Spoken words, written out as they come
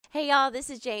Hey, y'all, this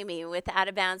is Jamie with Out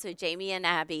of Bounds with Jamie and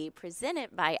Abby,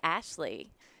 presented by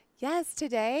Ashley. Yes,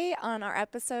 today on our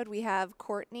episode, we have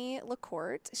Courtney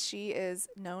LaCourte. She is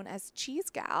known as Cheese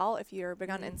Gal, if you're big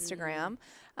on Instagram.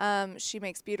 She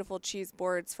makes beautiful cheese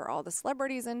boards for all the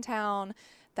celebrities in town.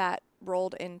 That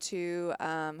rolled into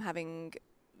having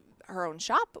her own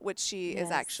shop, which she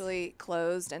is actually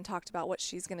closed, and talked about what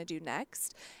she's going to do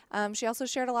next. She also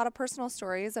shared a lot of personal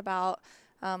stories about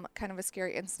kind of a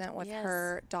scary incident with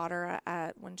her daughter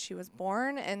when she was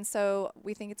born. And so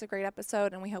we think it's a great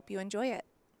episode, and we hope you enjoy it.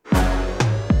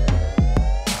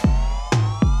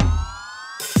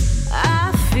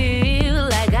 I feel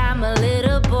like I'm a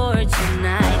little bored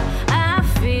tonight. I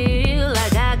feel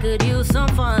like I could use some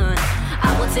fun.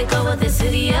 I will take over the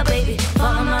city, yeah, baby.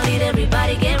 Follow my lead,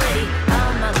 everybody get ready.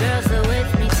 All my girls are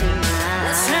with me tonight.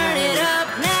 Let's turn it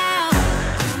up now.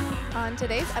 On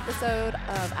today's episode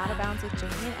of Out of Bounds with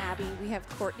Jamie and Abby, we have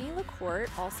Courtney LaCourte,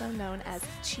 also known as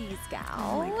Cheese Gal.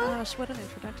 Oh my gosh, what an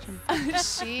introduction.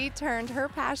 She turned her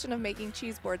passion of making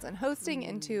cheese boards and hosting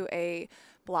into a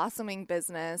blossoming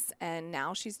business, and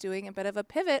now she's doing a bit of a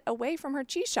pivot away from her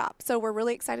cheese shop. So we're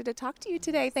really excited to talk to you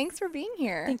today. Thanks for being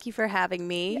here. Thank you for having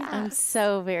me. I'm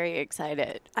so very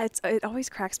excited. It always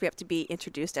cracks me up to be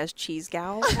introduced as Cheese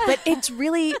Gal, but it's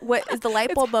really what is the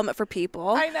light bulb moment for people.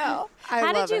 I know.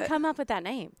 How did you come up with that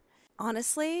name?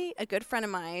 Honestly, a good friend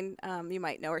of mine, you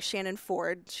might know her, Shannon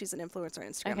Ford. She's an influencer on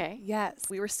Instagram. Okay. Yes.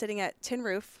 We were sitting at Tin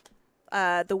Roof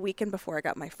the weekend before I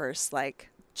got my first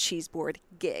cheese board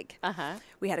gig.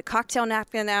 We had a cocktail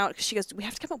napkin out. She goes, we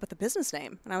have to come up with a business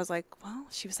name. And I was like, well,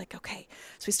 she was like, okay.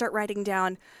 So we start writing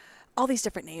down all these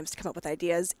different names to come up with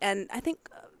ideas. And I think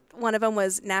one of them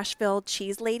was Nashville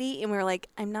Cheese Lady. And we were like,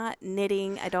 I'm not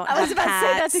knitting. I don't have I was about to say,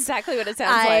 hats. that's exactly what it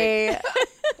sounds like.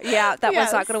 Yeah, that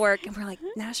was not going to work. And we're like,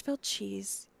 Nashville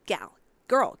Cheese Gal.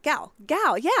 Girl, gal,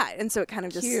 yeah. And so it kind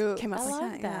of just came up I like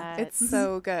love that. It's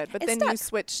so good. But then you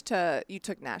stuck. you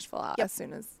took Nashville out as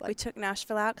soon as We took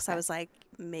Nashville out because I was like,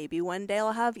 maybe one day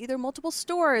I'll have either multiple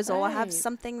stores or I'll have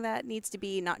something that needs to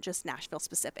be not just Nashville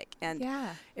specific. And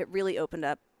it really opened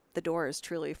up the doors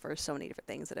truly for so many different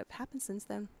things that have happened since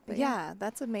then. But yeah,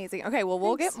 that's amazing. Okay, well,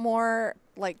 we'll get more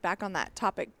back on that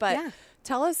topic, but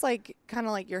tell us kind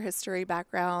of your history,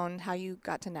 background, how you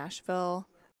got to Nashville.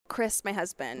 Chris, my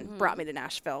husband, brought me to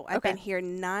Nashville. I've been here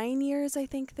 9 years, I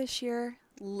think, this year.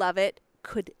 Love it.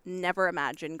 Could never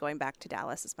imagine going back to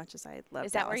Dallas as much as I love Dallas.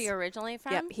 Is that where you're originally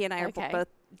from? Yep. He and I are both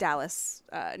Dallas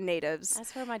natives.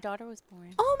 That's where my daughter was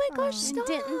born. Oh, my gosh. In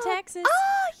Denton, Texas.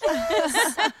 Oh,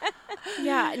 yes.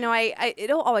 Yeah. No,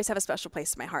 it'll always have a special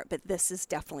place in my heart, but this is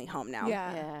definitely home now.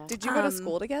 Yeah. Did you go to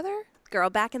school together? Girl,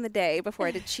 back in the day before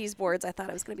I did cheese boards, I thought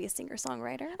I was going to be a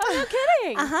singer-songwriter. Oh, no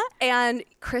kidding. And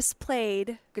Chris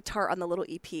played guitar on the little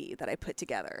EP that I put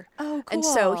together. Oh, cool. And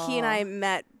so he and I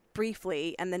met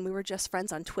briefly, and then we were just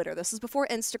friends on Twitter. This was before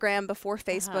Instagram, before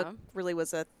Facebook really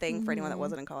was a thing for anyone that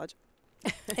wasn't in college.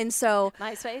 And so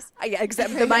MySpace? Yeah,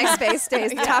 exactly. The MySpace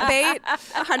days, the top 8,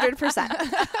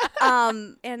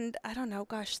 100%. And I don't know,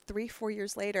 3-4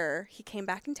 years later, he came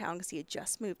back in town because he had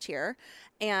just moved here.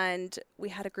 And we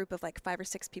had a group of 5 or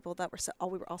 6 people that we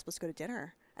were all supposed to go to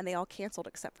dinner. And they all canceled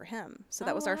except for him. So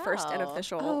that was our first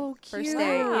unofficial first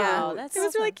day. Wow, Yeah, that's it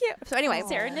was really cute. So anyway,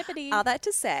 serendipity. all that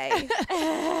to say.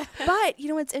 But you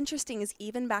know what's interesting is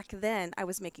even back then, I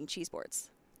was making cheese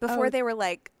boards. Before they were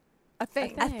a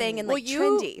thing and well,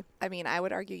 trendy. I mean, I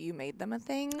would argue you made them a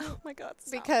thing. Oh my God.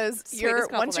 Because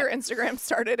once your Instagram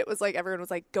started, it was everyone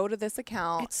was go to this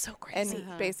account. It's so crazy.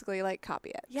 And basically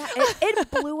copy it. Yeah, it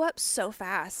blew up so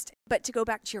fast. But to go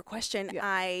back to your question,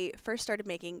 I first started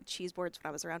making cheese boards when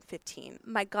I was around 15.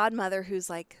 My godmother, who's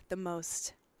the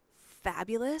most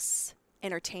fabulous,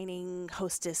 entertaining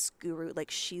hostess guru,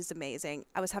 she's amazing.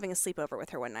 I was having a sleepover with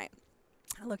her one night.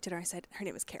 I looked at her, I said, her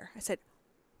name was Care. I said,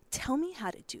 tell me how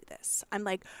to do this. I'm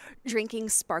drinking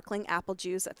sparkling apple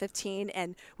juice at 15,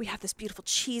 and we have this beautiful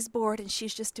cheese board, and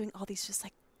she's just doing all these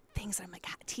things. And I'm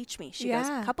teach me. She goes,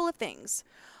 a couple of things.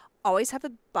 Always have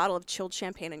a bottle of chilled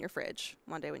champagne in your fridge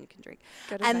one day when you can drink.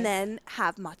 And then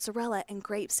have mozzarella and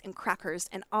grapes and crackers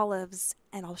and olives,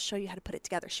 and I'll show you how to put it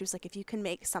together. She was like, if you can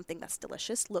make something that's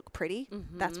delicious, look pretty,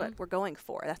 that's what we're going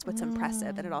for. That's what's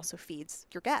impressive, and it also feeds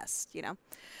your guest,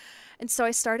 And so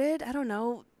I started,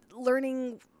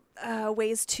 learning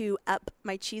ways to up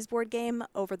my cheese board game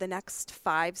over the next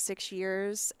 5-6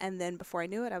 years. And then before I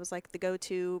knew it, I was the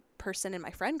go-to person in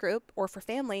my friend group or for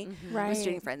family. I was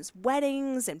doing friends'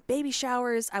 weddings and baby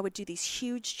showers. I would do these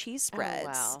huge cheese spreads.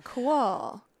 Oh, wow.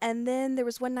 Cool. And then there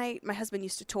was one night my husband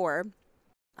used to tour.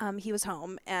 He was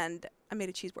home, and I made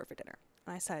a cheese board for dinner.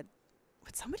 And I said,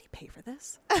 would somebody pay for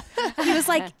this? He was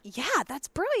like, yeah, that's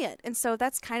brilliant. And so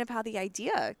that's kind of how the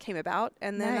idea came about.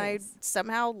 And then I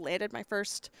somehow landed my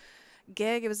first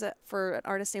gig. It was for an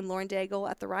artist named Lauren Daigle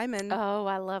at the Ryman. Oh,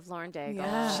 I love Lauren Daigle.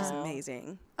 Yeah. She's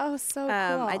amazing. Oh, so cool.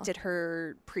 I did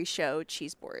her pre-show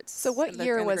cheese boards. So what in the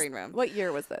year was Green Room. What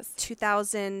year was this?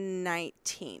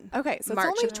 2019. Okay, so March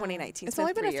it's only, of 2019. It's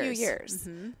only been a few years.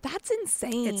 Mm-hmm. That's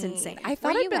insane. It's insane. I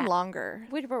thought Were it'd you been at- longer.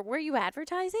 Were you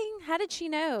advertising? How did she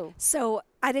know? So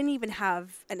I didn't even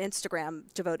have an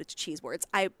Instagram devoted to cheese boards.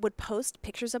 I would post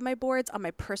pictures of my boards on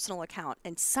my personal account,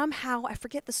 and somehow, I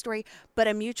forget the story, but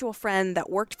a mutual friend that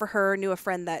worked for her knew a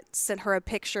friend that sent her a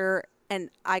picture, and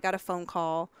I got a phone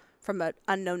call from an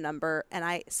unknown number, and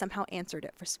I somehow answered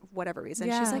it for whatever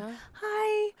reason. She's like,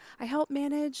 hi, I help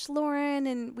manage Lauren,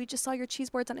 and we just saw your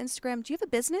cheese boards on Instagram. Do you have a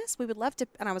business? We would love to.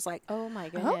 And I was like, Oh my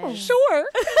goodness. sure, I'll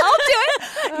do it.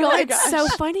 Oh my It's so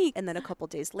gosh. funny. And then a couple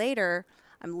days later,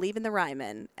 I'm leaving the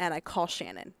Ryman, and I call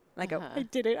Shannon. And I go, I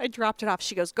did it. I dropped it off.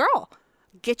 She goes, girl,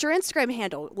 get your Instagram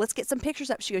handle. Let's get some pictures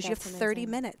up. She goes, you have That's 30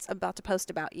 amazing. minutes. I'm about to post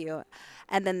about you.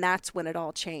 And then that's when it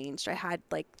all changed. I had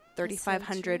like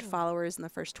 3,500 true. followers in the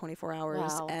first 24 hours,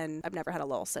 Wow. and I've never had a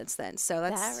lull since then. So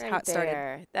that's That right how it started.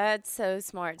 there. That's so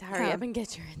smart to hurry Yeah. up and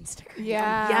get your Instagram.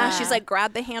 Yeah. Yeah, she's like,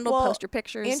 grab the handle, Well, post your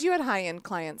pictures. And you had high-end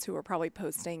clients who were probably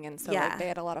posting, and so Yeah. like, they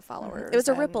had a lot of followers. it was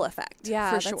a and- ripple effect. Yeah,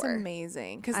 for that's sure.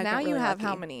 amazing. Because I now got you really have how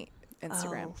lucky. many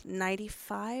Instagram?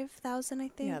 95,000, I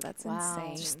think. Yeah, that's Wow.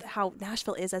 insane. Just how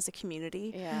Nashville is as a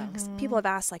community. Yeah. 'Cause people have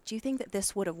asked, like, do you think that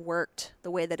this would have worked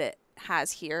the way that it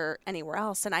has here anywhere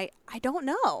else? And I don't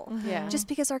know. Yeah. Just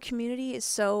because our community is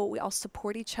so, we all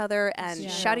support each other and Yeah.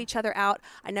 shout each other out.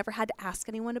 I never had to ask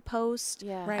anyone to post.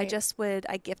 Yeah. Right.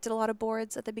 I gifted a lot of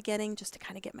boards at the beginning just to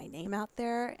kind of get my name out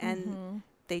there, and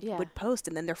they Yeah. would post,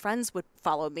 and then their friends would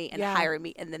follow me and Yeah. hire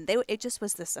me, and then it just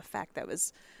was this effect that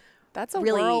was That's a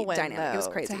really whirlwind, dynamic. It was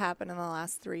though, crazy. to happen in the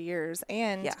last 3 years.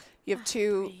 And Yeah. you have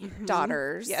two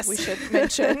daughters. Yes. We should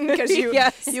mention because you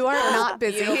Yes. you are not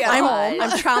busy at I'm home.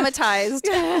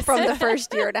 traumatized from the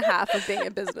first year and a half of being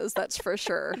in business. That's for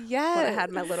sure. When I Yes.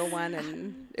 had my little one,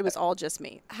 and it was all just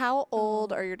me. How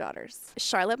old are your daughters?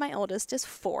 Charlotte, my oldest, is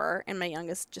 4, and my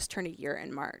youngest just turned a year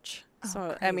in March.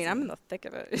 So I mean, I'm in the thick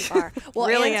of it. Well,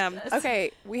 really and- am. Okay,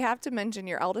 we have to mention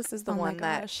your eldest is the Oh my one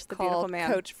gosh, that the beautiful called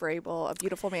man. Coach Vrabel a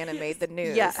beautiful man and made the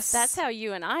news. Yes. That's how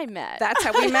you and I met. That's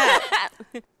how we met.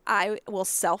 I will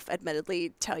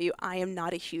self-admittedly tell you, I am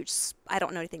not a huge. I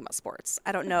don't know anything about sports.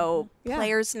 I don't know Yeah.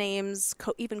 players' names,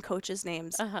 even coaches'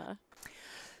 names. Uh-huh.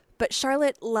 But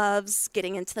Charlotte loves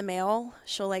getting into the mail.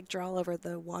 She'll like draw all over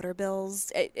the water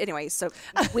bills. Anyway, so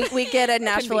we get a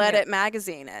Nashville Convenient. Edit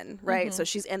magazine in, right? So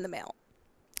she's in the mail.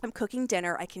 I'm cooking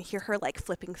dinner. I can hear her like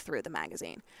flipping through the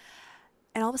magazine.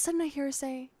 And all of a sudden I hear her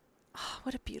say, oh,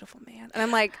 what a beautiful man. And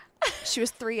I'm like, she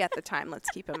was 3 at the time, let's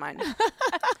keep in mind.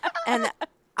 And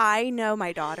I know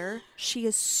my daughter. She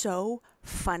is so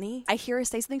funny. I hear her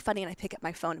say something funny and I pick up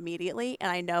my phone immediately,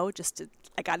 and I know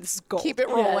I got this gold. Keep it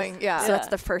rolling. Yeah. So that's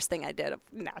the first thing I did,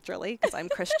 naturally, because I'm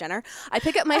Kris Jenner. I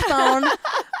pick up my phone,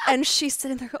 and she's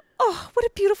sitting there, oh, what a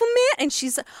beautiful man. And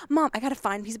she's, Mom, I got to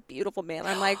find him. He's a beautiful man.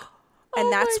 I'm like, and Oh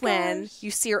that's my when gosh.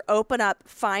 you see her open up,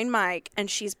 find Mike, and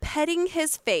she's petting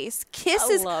his face,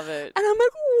 kisses. I love it. And I'm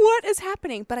like, what is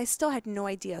happening? But I still had no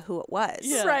idea who it was.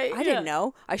 Yeah. Right, I didn't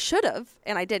know. I should have,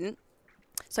 and I didn't.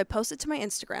 So I posted to my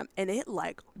Instagram, and it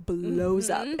like blows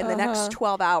up in the next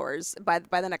 12 hours. By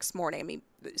the next morning, I mean,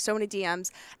 so many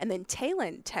DMs. And then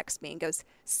Taylin texts me and goes,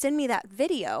 "Send me that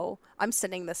video. I'm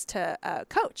sending this to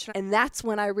Coach." And that's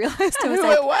when I realized I was Who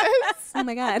like, it was? "Oh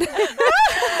my god!"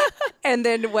 And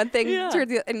then one thing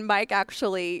turned, and Mike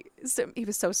actually, he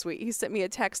was so sweet. He sent me a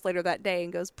text later that day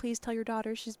and goes, "Please tell your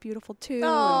daughter she's beautiful too." And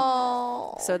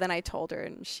Oh, so then I told her,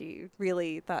 and she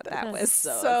really thought that was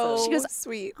so She goes,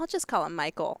 sweet. "I'll just call him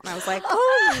Michael." And I was like,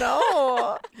 Oh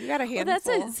no, you got a Well, handful. that's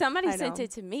it. Somebody I sent know.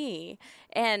 it to me,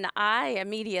 and I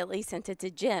immediately sent it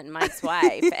to Jen, Mike's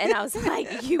wife, and I was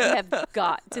like, "You have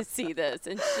got to see this."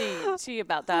 And she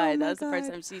about died. my That was the first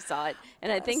God. time she saw it,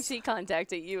 and I think she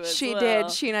contacted you as She well.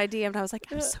 did. She and I DM'd. I was like,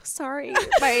 "I'm so sorry.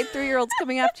 My 3-year-old's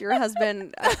coming after your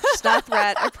husband. It's not a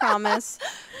threat. I promise."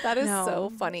 That is No. so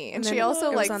funny. And then she also it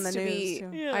was likes on the to be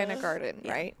news, too. Ina Garden,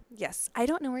 Yeah. right? Yes. I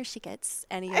don't know where she gets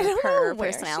any I of don't her know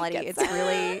where she personality. gets It's that.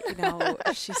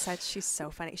 really, she said she's so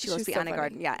funny. She goes She's to be so Anna funny.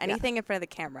 Garden. Yeah. Yeah. Anything in front of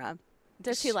the camera.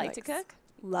 Does she like to likes- cook?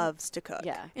 loves to cook.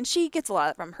 Yeah. And she gets a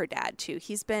lot from her dad too.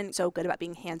 He's been so good about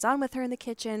being hands-on with her in the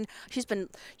kitchen. She's been,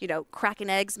 cracking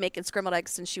eggs, making scrambled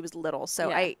eggs since she was little. So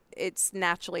Yeah. it's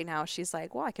naturally now she's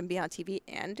like, well, I can be on TV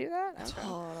and do that.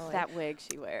 Totally. That wig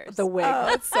she wears. The wig.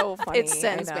 That's so funny. It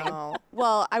sends me. I know.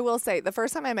 Well, I will say the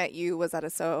first time I met you was at a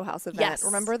Soho House event. Yes.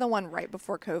 Remember the one right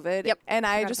before COVID? Yep. And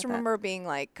I Forgot just about that. remember being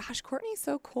like, gosh, Courtney's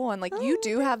so cool. And like you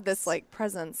do have this like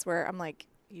presence where I'm like,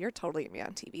 you're totally gonna be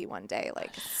on TV one day,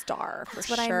 like a star for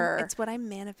sure. It's what I'm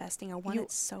manifesting. I want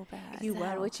it so bad. Is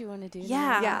that what you want to do? Yeah.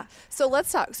 now? Yeah. So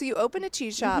let's talk. So you opened a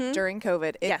cheese shop during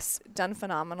COVID. It's Yes. done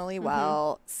phenomenally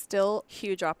well. Still,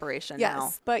 Huge operation yes.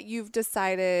 now. But you've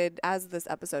decided, as this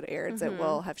episode airs, it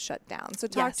will have shut down. So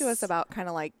talk to us Yes. about kind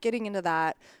of like getting into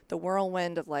that, the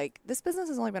whirlwind of like, this business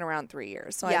has only been around 3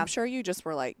 years. So Yeah. I'm sure you just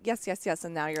were like, yes, yes, yes.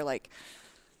 And now you're like,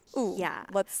 ooh, Yeah.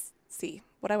 let's see.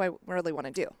 What do I really want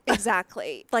to do?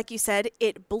 Exactly. Like you said,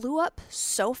 it blew up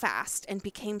so fast and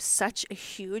became such a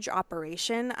huge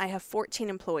operation. I have 14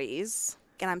 employees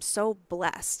and I'm so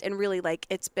blessed. And really, like,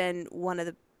 it's been one of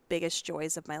the biggest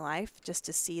joys of my life just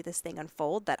to see this thing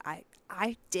unfold that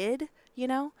I did,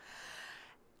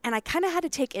 And I kind of had to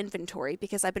take inventory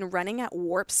because I've been running at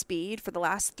warp speed for the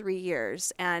last 3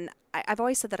 years. And I've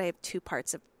always said that I have two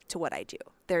parts to what I do.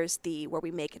 There's where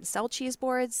we make and sell cheese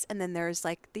boards, and then there's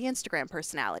like the Instagram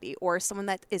personality or someone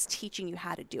that is teaching you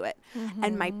how to do it.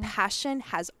 And my passion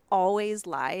has always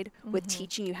lied with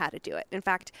teaching you how to do it. In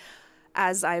fact,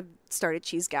 as I've started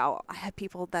Cheese Gal, I have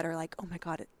people that are like, oh my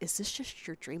God, is this just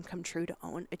your dream come true to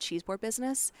own a cheese board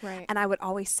business? Right. And I would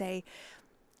always say,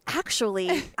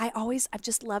 actually, I've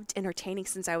just loved entertaining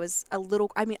since I was a little.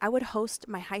 I mean, I would host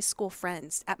my high school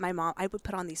friends at my mom. I would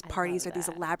put on these parties or these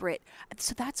elaborate.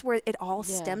 So that's where it all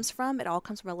stems from. It all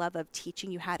comes from a love of teaching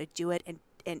you how to do it and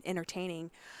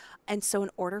entertaining. And so in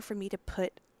order for me to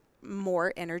put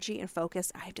more energy and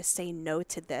focus, I have to say no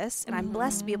to this. And I'm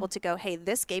blessed to be able to go, hey,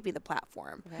 this gave me the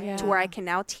platform to where I can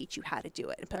now teach you how to do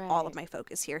it and put all of my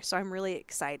focus here. So I'm really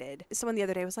excited. Someone the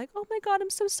other day was like, oh my God,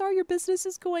 I'm so sorry your business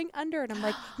is going under. And I'm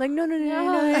like,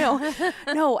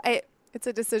 no. It's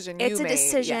a decision It's you a made,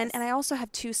 decision. yes. And I also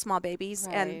have 2 small babies.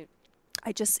 And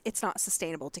Right. it's not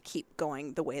sustainable to keep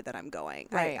going the way that I'm going.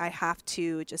 Right. I have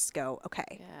to just go, okay,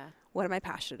 Yeah. what am I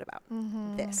passionate about?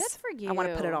 This. Good for you. I want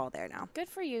to put it all there now. Good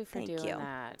for you for Thank doing you.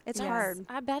 that. It's Yes. hard.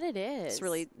 I bet it is.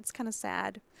 It's kind of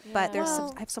sad, but Yeah.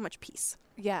 Well- I have so much peace.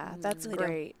 Yeah, that's Really do.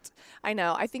 great. I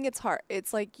know. I think it's hard.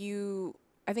 It's like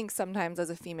I think sometimes as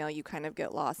a female, you kind of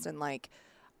get lost in like,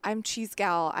 I'm Cheese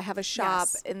Gal. I have a shop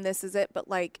Yes. and this is it. But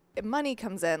like money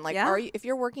comes in. Like, Yeah. if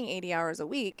you're working 80 hours a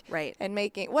week Right. and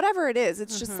making whatever it is,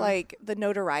 it's just like the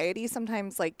notoriety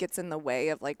sometimes like gets in the way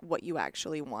of like what you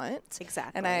actually want.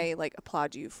 Exactly. And I like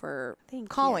applaud you for Thank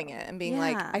calling you. it and being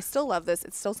like, Yeah. I still love this.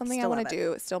 It's still something Still I want love to it.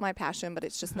 do. It's still my passion, but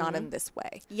it's just not in this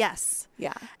way. Yes.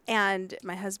 Yeah. And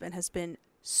my husband has been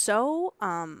so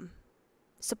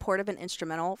supportive and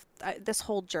instrumental this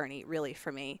whole journey, really,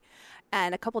 for me.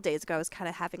 And a couple days ago, I was kind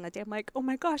of having a day. I'm like, oh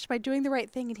my gosh, am I doing the right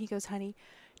thing? And he goes, honey,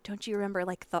 don't you remember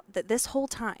like that this whole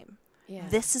time, Yeah.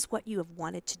 this is what you have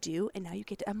wanted to do, and now you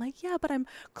get to. I'm like, yeah, but I'm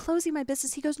closing my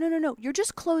business. He goes, no, you're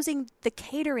just closing the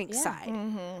catering Yeah. side.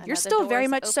 Another You're still very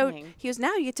door's much opening. so. He goes,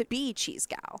 now you get to be Cheese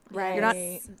Gal. Right. You're not.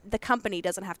 The company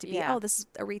doesn't have to be. Yeah. Oh, this is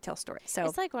a retail store. So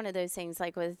It's like one of those things,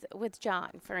 like with John,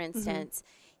 for instance.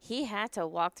 He had to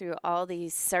walk through all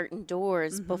these certain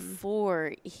doors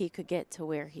before he could get to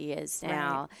where he is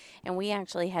now. And we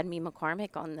actually had Mee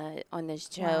McCormick on the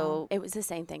show. It was the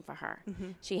same thing for her.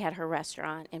 She had her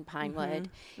restaurant in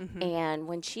Pinewood, and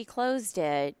when she closed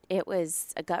it, it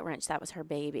was a gut wrench. That was her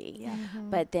baby.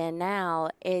 But then now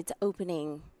it's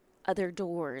opening other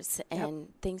doors and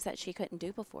things that she couldn't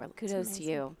do before. Kudos to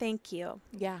you. Thank you.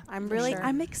 Yeah. I'm for really. sure.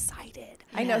 I'm excited.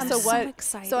 I know. I'm So what?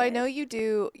 excited. So I know you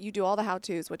do all the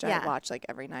how-tos, which Yeah. I watch like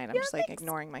every night. I'm just like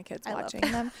ignoring my kids I love watching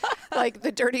them, like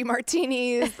the dirty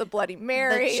martinis, the Bloody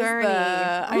Marys, journey.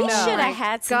 I We know. should my have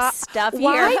had some God. stuff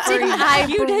Why here. for didn't you. I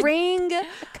You did bring?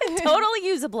 totally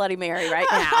use a Bloody Mary right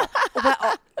now.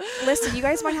 Well, listen, you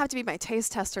guys might have to be my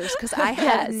taste testers because I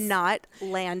have Yes. not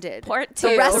landed Part the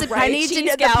two. recipe. I Right. need to Cheese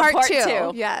know the Gal part part 2.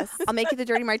 two. Yes. I'll make you the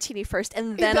dirty martini first,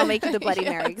 and then I'll make you the Bloody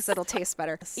Mary because it'll taste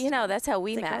better. You know, that's how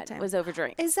we Take our met. time. Was over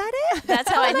drink. Is that it? That's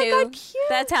how Oh I my knew. God, cute.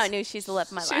 That's how I knew she's the love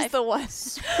of my She's life. the one.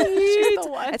 She's the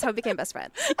one. That's how we became best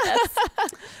friends.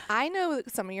 I know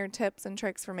some of your tips and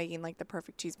tricks for making like the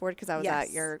perfect cheese board because I was at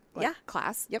Yes. your Yeah.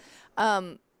 class. Yep.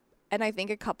 And I think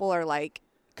a couple are like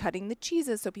cutting the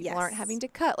cheeses so people aren't Yes. having to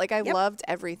cut. Like, I Yep. loved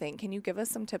everything. Can you give us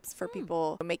some tips for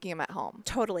people making them at home?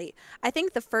 Totally. I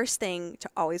think the first thing to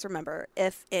always remember,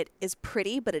 if it is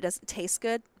pretty but it doesn't taste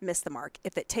good, miss the mark.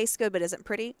 If it tastes good but isn't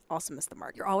pretty, also miss the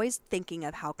mark. You're always thinking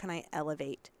of, how can I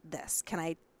elevate this? Can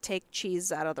I take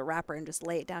cheese out of the wrapper and just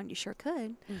lay it down? You sure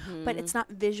could. But it's not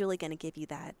visually going to give you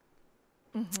that,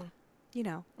 you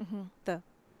know, the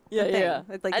Yeah, thing. yeah.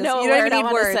 It's like I this- know you what don't word even I need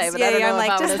wanna words. say, but yeah, I don't yeah, know I'm if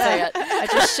like, I just, wanna say it. I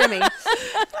just shimmy.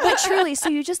 But truly, so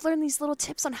you just learn these little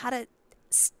tips on how to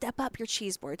step up your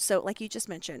cheese board. So like you just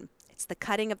mentioned, it's the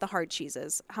cutting of the hard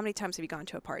cheeses. How many times have you gone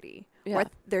to a party where Yeah.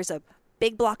 there's a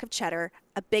big block of cheddar,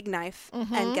 a big knife,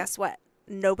 and guess what?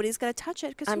 Nobody's going to touch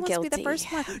it because who I'm wants to be the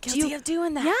first one? I'm Do guilty you- of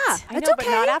doing that. Yeah, I that's know, okay.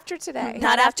 but not after today.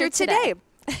 Not after today.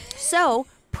 So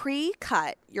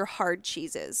pre-cut your hard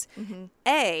cheeses.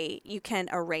 A, you can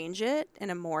arrange it in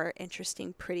a more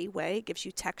interesting, pretty way. It gives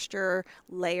you texture,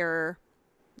 layer,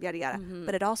 yada yada.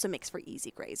 But it also makes for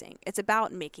easy grazing. It's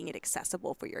about making it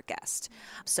accessible for your guest.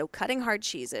 So cutting hard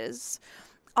cheeses.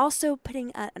 Also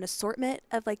putting an assortment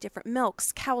of like different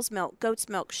milks, cow's milk, goat's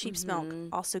milk, sheep's milk,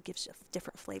 also gives you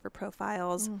different flavor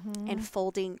profiles. And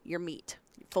folding your meat.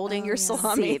 Folding your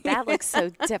salami. See, that looks so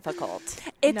difficult.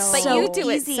 It's No. But so you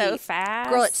do easy. it so fast.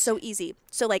 Girl, it's so easy.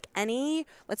 So like any,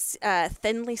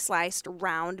 thinly sliced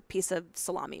round piece of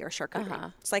salami or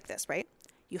charcuterie. It's like this, right?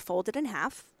 You fold it in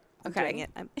half. I'm doing it.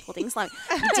 I'm folding salami.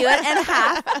 You do it in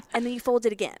half, and then you fold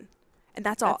it again. And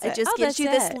that's all. That's It it. just Oh, gives you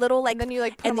that's this it. little like, And then you,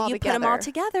 like, put and them then all you put them all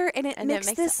together. together, and it And it makes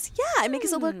makes this. Yeah, it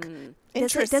makes it look. Does it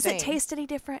Interesting. taste any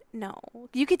different? No.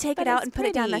 You could take But it out it's and put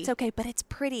it down. That's pretty. okay, but it's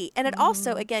pretty, and it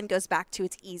also again goes back to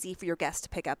it's easy for your guests to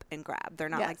pick up and grab. They're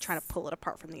not like trying to Yes. pull it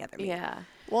apart from the other meat. Yeah.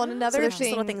 Well, and So another there's just thing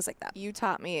little things like that. you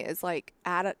taught me is like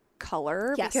add a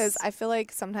color because Yes. I feel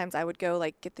like sometimes I would go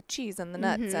like get the cheese and the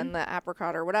nuts and the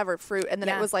apricot or whatever fruit, and then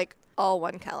Yeah. it was like all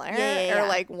one color Yeah. or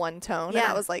like one tone, and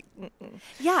Yeah. I was like, mm-mm.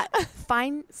 Yeah,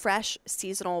 find fresh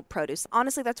seasonal produce.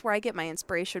 Honestly, that's where I get my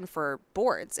inspiration for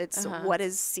boards. It's what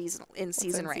is seasonal in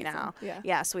season right season, now.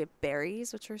 yeah. So we have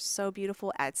berries, which are so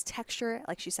beautiful. Adds texture,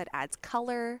 like she said, adds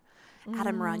color. Add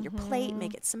them around your plate,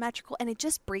 make it symmetrical, and it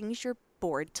just brings your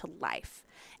board to life.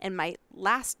 And my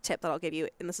last tip that I'll give you,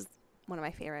 and this is one of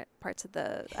my favorite parts of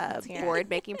the board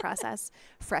making process,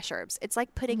 fresh herbs. It's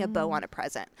like putting a bow on a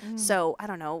present. So I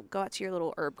don't know, go out to your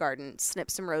little herb garden, snip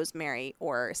some rosemary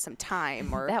or some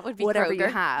thyme or That would be whatever you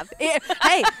Kroger. have.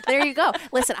 Hey, there you go.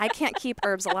 Listen, I can't keep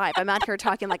herbs alive. I'm out here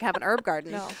talking like I have an herb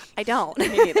garden. No. I don't.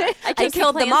 I I keep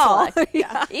killed them plants all.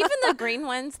 alive. Even the green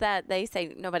ones that they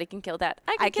say nobody can kill that.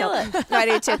 I can I kill killed it. them. No, I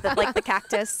do too. Like the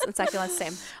cactus and succulents,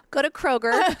 same. Go to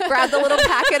Kroger, grab the little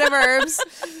packet of herbs,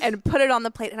 and put it on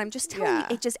the plate. And I'm just telling Yeah.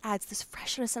 you, it just adds this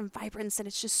freshness and vibrance, and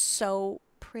it's just so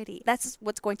pretty. That's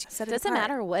what's going to set it Does it apart.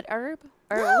 matter what herb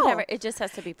or No. whatever? It just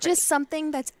has to be pretty. Just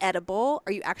something that's edible.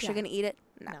 Are you actually Yeah. going to eat it?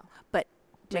 No. No. But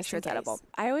make Just sure in it's edible. case.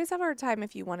 I always have a hard time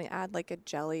if you want to add like a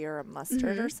jelly or a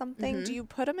mustard or something. Do you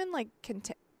put them in like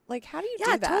like how do you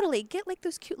Yeah, do that? totally. Get like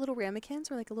those cute little ramekins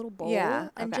or like a little bowl, Yeah,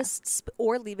 and okay. just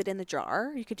or leave it in the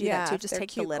jar. You could do that too. Just they're take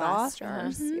the cute lid glass off.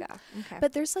 jars. Mhm. Yeah. Okay.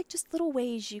 But there's like just little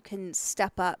ways you can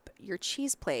step up your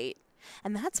cheese plate.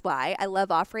 And that's why I love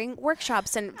offering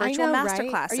workshops and I virtual know, master right?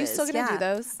 classes. Are you still gonna do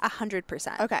those?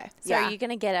 100%. Okay. so are you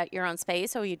going to get at your own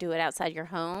space or you do it outside your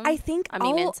home? I think I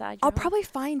mean, I'll, inside your I'll home? probably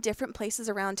find different places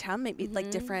around town, maybe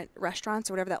like different restaurants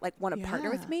or whatever that like want to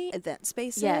partner with Yeah. me. Event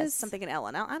spaces, Yes. something in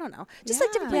L&L. I don't know. Just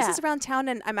like different Yeah. places around town.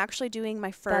 And I'm actually doing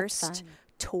my first fun.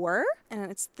 tour, and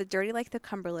it's the Dirty Like the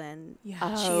Cumberland Yeah.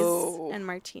 Oh. cheese and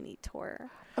martini tour.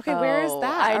 Okay, where is Oh,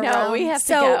 that? I know. We Around- have to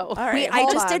So go. All right, I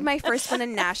hold just did on. my first one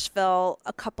in Nashville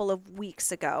a couple of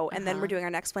weeks ago, and then we're doing our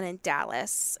next one in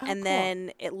Dallas, and cool.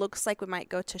 then it looks like we might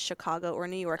go to Chicago or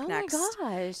New York Oh next.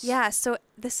 my gosh. Yeah, so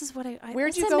this is what I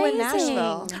Where'd That's you go in amazing.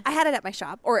 Nashville? I had it at my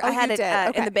shop, or Oh, I had you it did? in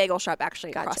Okay. the bagel shop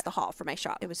actually across Gotcha. the hall from my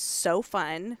shop. It was so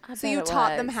fun. I So bet you it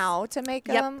taught them was. how to make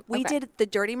Yep, them? we Okay. did the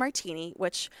Dirty Martini,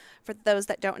 which for those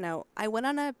that don't know, I went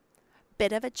on a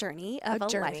bit of a journey of a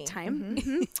journey. lifetime.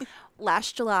 Mhm.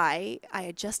 Last July, I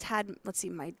had just had, let's see,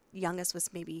 my youngest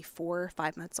was maybe 4 or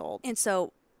 5 months old. And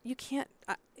so you can't,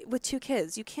 with 2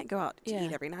 kids, you can't go out to Yeah.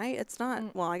 eat every night. It's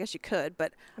not, well, I guess you could,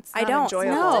 but It's I not don't.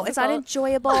 enjoyable. No, it's not Difficult.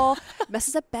 enjoyable.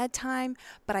 Messes up bedtime.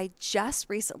 But I just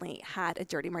recently had a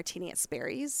Dirty Martini at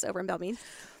Sperry's over in Belmead.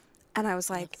 And I was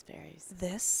like, Berries.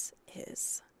 this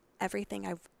is everything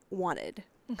I've wanted.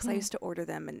 Because I used to order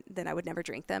them and then I would never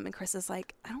drink them. And Chris is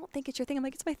like, I don't think it's your thing. I'm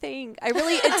like, it's my thing. I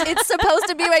really, it's supposed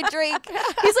to be my drink.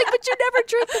 He's like, but you never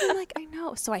drink them. I'm like, I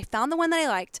know. So I found the one that I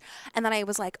liked. And then I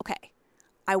was like, okay,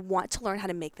 I want to learn how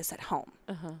to make this at home.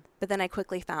 But then I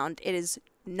quickly found it is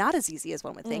not as easy as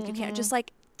one would think. You can't just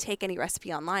like take any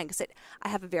recipe online because I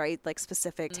have a very like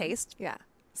specific taste. Yeah.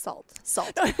 Salt.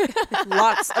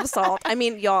 Lots of salt. I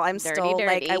mean, y'all, I'm Dirty, still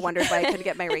like, I dirty. wondered why I couldn't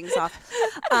get my rings off.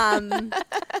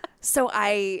 So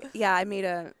I made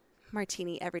a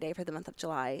martini every day for the month of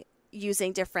July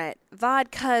using different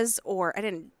vodkas, or I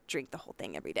didn't drink the whole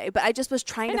thing every day, but I just was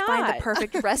trying Why to find the not?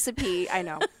 perfect recipe. I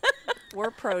know.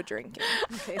 We're pro drinking.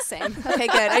 Okay, same. Okay,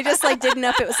 good. I just like didn't know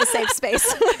if it was a safe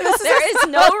space. There is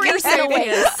no reason to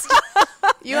waste.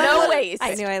 No waste.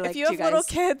 I knew I liked If you have guys. little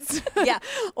kids Yeah.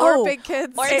 or Oh, big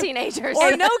kids Or teenagers.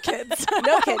 or no kids,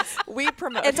 no kids. we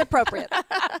promote. It's appropriate.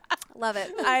 Love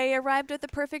it. I arrived with the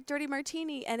perfect dirty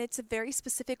martini, and it's a very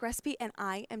specific recipe. And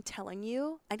I am telling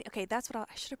you, okay, that's what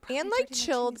I should have. probably and like dirty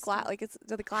chilled martinis glass. done.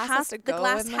 Like the glass has to go the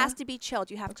glass in has there? to be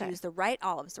chilled. You have to Okay. use the right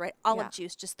olives, the right olive Yeah.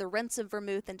 juice, just the rinse of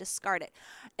vermouth and discard it,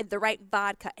 and the right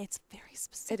vodka. It's very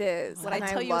specific. It is. When and I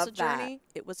tell you it was a love that. journey,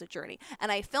 it was a journey.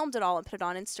 And I filmed it all and put it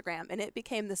on Instagram, and it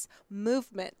became this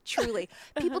movement, truly.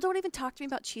 People don't even talk to me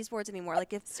about cheese boards anymore.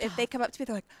 Like, if they come up to me,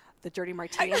 they're like, the dirty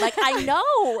martini. I'm like, I know.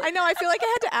 I know. I feel like I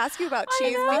had to ask you about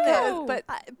cheese know. because,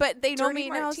 But they know dirty me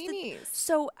now. martinis.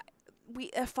 So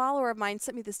a follower of mine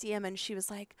sent me this DM, and she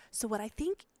was like, so what I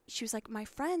think, she was like, my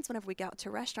friends, whenever we go out to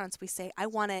restaurants, we say, I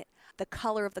want it the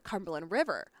color of the Cumberland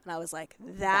River. And I was like,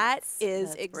 that's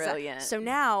brilliant. exactly. So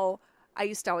now I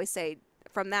used to always say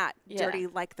from that, Yeah. dirty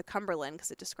like the Cumberland,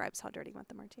 because it describes how dirty you want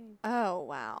the martini. Oh,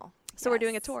 wow. So we're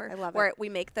doing a Yes, tour I love where it. we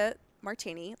make the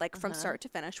martini, like from start to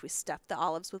finish. We stuff the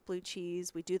olives with blue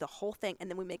cheese. We do the whole thing, and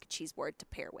then we make a cheese board to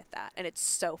pair with that. And it's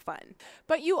so fun.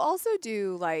 But you also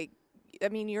do like, I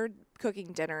mean, you're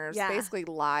cooking dinners Yeah. basically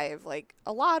live, like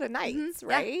a lot of nights,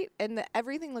 Yeah. right? And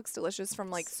everything looks delicious from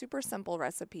like super simple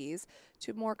recipes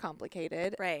to more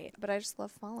complicated. Right. But I just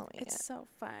love following It's it. so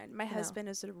fun. My know. husband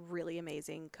is a really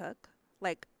amazing cook,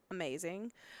 like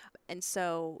amazing. And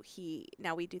so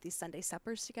now we do these Sunday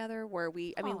suppers together where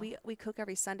we cook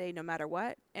every Sunday no matter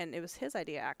what. And it was his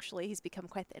idea, actually. He's become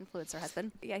quite the influencer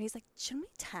husband. Yeah. And he's like, shouldn't we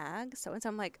tag so and so?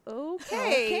 I'm like,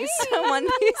 okay. Someone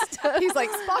needs to. He's like,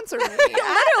 sponsor me.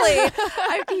 Literally.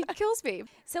 He kills me.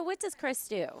 So what does Chris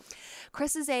do?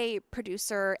 Chris is a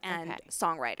producer and Okay.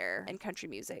 songwriter in country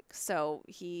music. So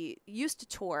he used to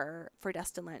tour for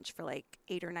Destin Lynch for like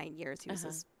 8 or 9 years. He was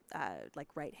his like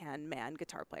right-hand man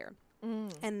guitar player.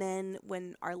 And then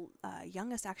when our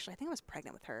youngest, actually, I think I was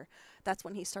pregnant with her, that's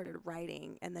when he started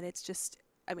writing. And then it's just,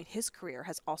 I mean, his career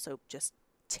has also just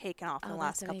taken off in the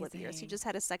last that's couple of years. He amazing. just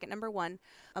had his second #1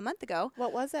 a month ago.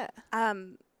 What was it?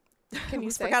 Can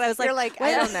you say? forgot. I was You're like,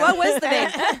 like, I don't know. What was the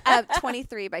name?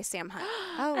 23 by Sam Hunt.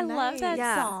 Oh, I love that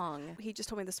Yeah. song. He just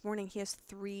told me this morning he has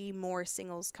 3 more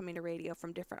singles coming to radio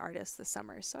from different artists this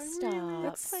summer. So I'm Stop. really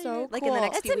That's excited. so Like in the cool.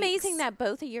 next It's few amazing weeks. that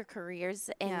both of your careers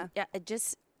and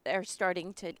just are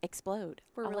starting to explode.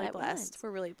 We're all really at blessed. once.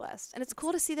 We're really blessed, and it's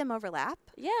cool to see them overlap.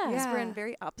 Yeah. Because we're Yeah. in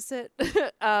very opposite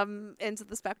ends of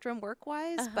the spectrum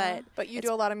work-wise, But you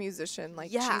do a lot of musician,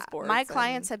 like yeah, cheese boards. my and-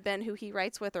 clients have been who he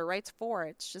writes with or writes for.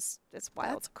 It's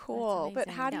wild. That's cool. But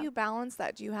amazing. how do Yeah. you balance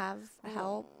that? Do you have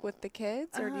help with the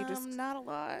kids, or do you just? not a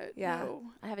lot? Yeah. no.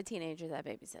 I have a teenager that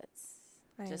babysits.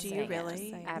 Just Do you saying. really?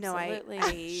 Yes, No, absolutely.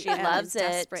 I She am loves in it.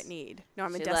 desperate need. No,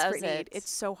 I'm in She desperate loves need. it. It's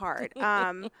so hard.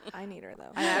 I need her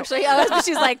though. I actually,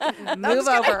 she's like, move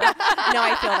over. No,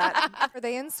 I feel that. Are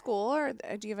they in school, or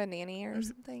do you have a nanny or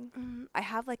something? I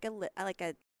have like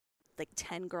a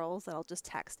 10 girls that I'll just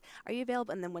text. Are you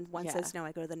available? And then when one Yeah. says no,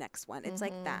 I go to the next one. It's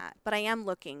like that. But I am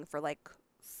looking for like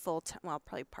full time. Well,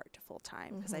 probably part to full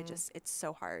time because it's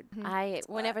so hard.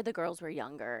 Whenever the girls were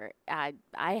younger, I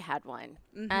had one.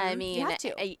 Mhm. I You mean, have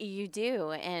to. you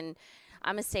do, and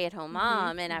I'm a stay-at-home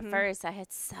mom, and at first I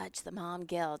had such the mom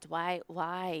guilt. Why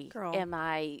Girl. am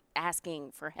I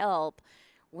asking for help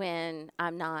when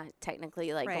I'm not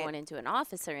technically like Right. going into an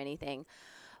office or anything?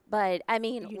 But I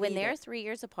mean, You when need they're it. 3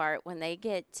 years apart, when they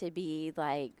get to be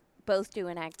like both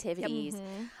doing activities,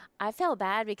 Mm-hmm. I felt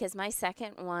bad because my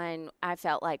second one I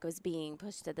felt like was being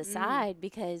pushed to the side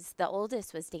because the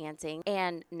oldest was dancing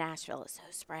and Nashville is so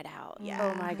spread out.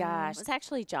 Oh my gosh. It's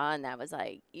actually John that was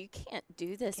like, you can't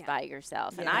do this by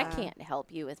yourself and I Yeah. can't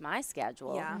help you with my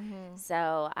schedule. Yeah.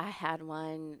 So I had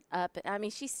one up. I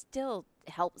mean, she still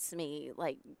helps me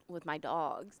like with my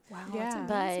dogs, Wow. Yeah.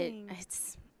 but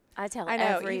I tell I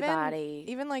know. everybody.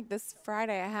 Even like this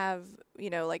Friday, I have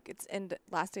like it's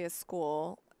last day of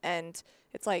school, and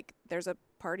it's like there's a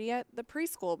party at the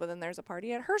preschool, but then there's a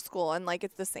party at her school, and like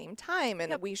it's the same time,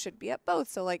 and we should be at both.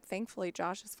 So like, thankfully,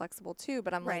 Josh is flexible too.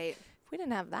 But I'm like, Right. if we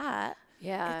didn't have that,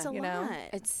 Yeah. It's a You lot. know?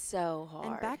 It's so hard.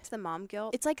 And back to the mom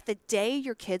guilt. It's like the day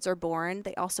your kids are born,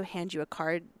 they also hand you a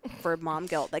card for mom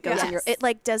guilt that goes in your. Yes. It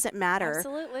like doesn't matter.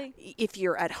 Absolutely. If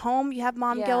you're at home, you have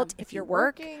mom Yeah. guilt. If you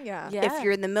work, working, yeah. Yeah. if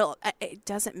you're in the middle, it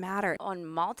doesn't matter. On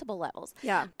multiple levels.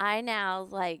 Yeah. I now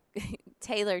like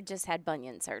Taylor just had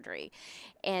bunion surgery,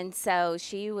 and so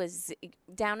she was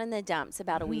down in the dumps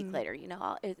about a week later. You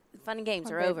know, fun and games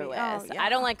Poor are over baby. with. Oh, yeah. I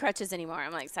don't like crutches anymore.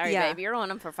 I'm like, sorry, Yeah. baby, you're on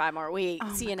them for 5 more weeks.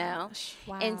 Oh, you my know. gosh.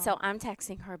 Wow. And so I'm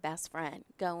texting her best friend,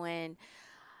 going,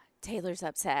 Taylor's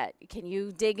upset. Can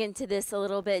you dig into this a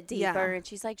little bit deeper? Yeah. And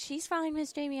she's like, she's fine,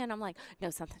 Miss Jamie. And I'm like,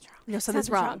 no, something's wrong. No, something's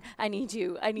wrong. I need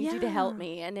you. I need you to help Yeah.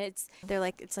 me. And it's They're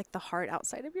like, it's like the heart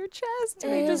outside of your chest.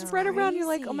 And It they just is spread around. You're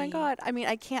like, oh my crazy. God. I mean,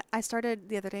 I can't. I started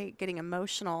the other day getting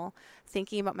emotional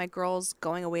thinking about my girls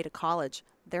going away to college.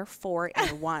 They're 4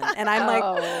 and 1. And I'm like,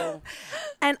 oh,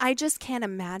 and I just can't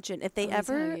imagine if they Let me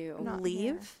tell ever you. Not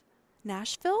leave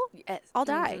Nashville, yes. I'll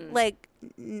die. Mhm. Like,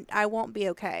 I won't be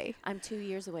okay. I'm 2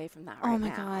 years away from that Oh right my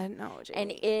now. God. No, Jamie.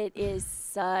 And it is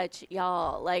such,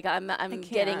 y'all, like I'm getting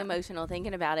can't. emotional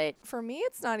thinking about it. For me,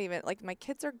 it's not even like my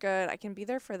kids are good. I can be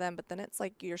there for them, but then it's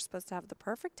like you're supposed to have the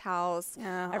perfect house,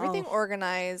 Yeah, everything oh.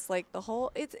 organized, like the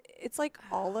whole. It's like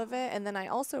all of it, and then I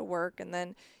also work, and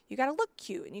then you got to look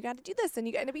cute, and you got to do this, and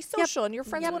you got to be social, and your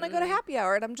friends want to go to happy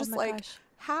hour, and I'm just my like, gosh.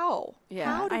 how?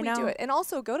 Yeah, how do I we do know. it? And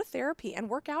also go to therapy and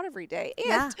work out every day. And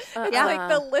Yeah. it's Yeah. like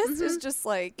the list is just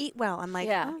like. Eat well. I'm like,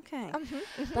 Yeah. okay.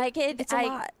 Like It's a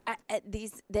lot.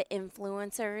 the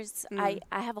influencers, I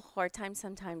have a hard time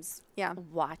sometimes Yeah.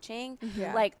 watching.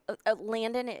 Yeah. Like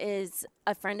Landon is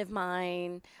a friend of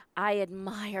mine. I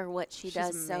admire what she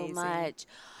does so amazing. much.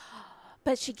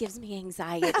 But she gives me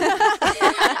anxiety.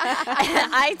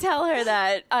 I tell her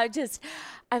that.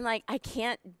 I'm like, I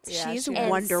can't. Yeah, She's she and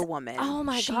Wonder s- Woman. Oh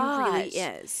my she gosh. really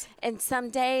is. And some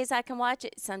days I can watch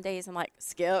it. Some days I'm like,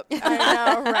 skip. I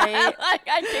know, right? Like,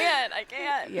 I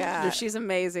can't. Yeah. No, she's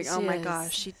amazing. Oh my She gosh,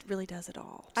 is. she really does it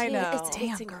all. I She- know. It's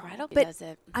Damn, girl. incredible. But does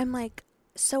it. I'm like,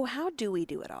 so how do we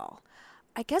do it all?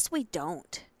 I guess we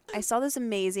don't. I saw this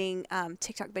amazing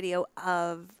TikTok video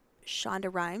of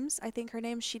Shonda Rhimes, I think her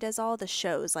name. She does all the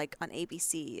shows like on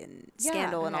ABC and Yeah,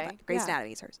 Scandal and all okay. that. Grey's Yeah.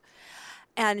 Anatomy is hers.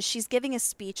 And she's giving a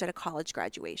speech at a college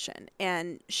graduation.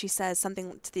 And she says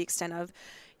something to the extent of,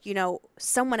 you know,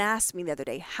 someone asked me the other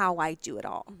day how I do it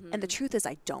all. And the truth is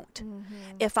I don't.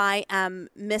 If I am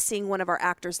missing one of our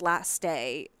actors' last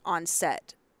day on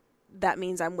set, that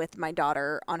means I'm with my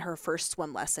daughter on her first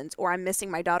swim lessons, or I'm missing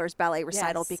my daughter's ballet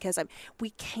recital Yes. because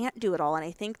we can't do it all. And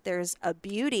I think there's a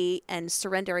beauty in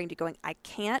surrendering to going, I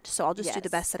can't, so I'll just do the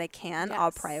Yes. best that I can.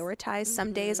 I'll Yes. prioritize.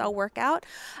 Some days I'll work out.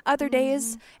 Other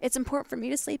days it's important for me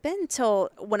to sleep in till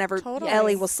whenever Totally.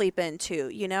 Ellie will sleep in too.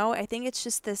 You know, I think it's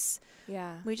just this,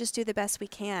 Yeah. we just do the best we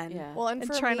can. Yeah. Well, and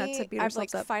And for try me, not to beat I've like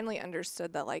ourselves up. finally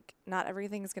understood that like not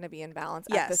everything's going to be in balance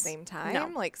at the Yes. same time. No.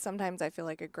 Like sometimes I feel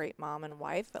like a great mom and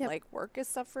wife, but Yep. like work is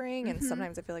suffering, and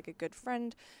sometimes I feel like a good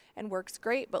friend, and work's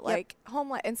great, but Yep. like home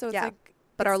life, and so it's Yeah. like.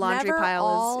 But our it's laundry never pile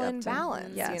is all up in to- balance.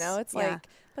 You Yes. know, it's Yeah. like,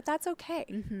 but that's okay.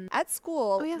 At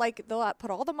school, Oh, yeah. like they'll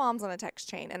put all the moms on a text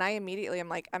chain, and I immediately am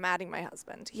like, I'm adding my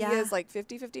husband. Yeah. He is like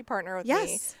 50-50 partner with me,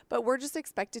 Yes. but we're just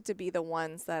expected to be the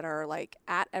ones that are like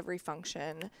at every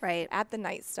function, Right. at the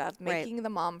night stuff, Right. making the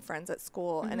mom friends at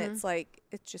school, and it's like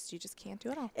it's just you just can't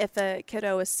do it all. If a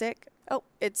kiddo is sick, Oh,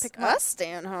 it's pick 'em up. us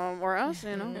staying home or us,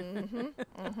 you know.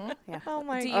 Yeah. Oh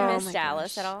my Do you god. Oh miss my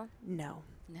Dallas gosh. at all? No.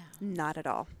 No. Not at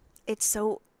all. It's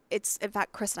in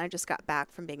fact, Chris and I just got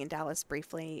back from being in Dallas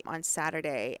briefly on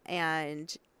Saturday,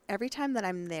 and every time that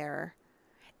I'm there,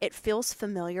 it feels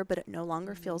familiar, but it no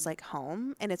longer feels like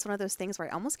home. And it's one of those things where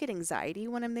I almost get anxiety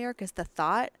when I'm there because the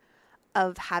thought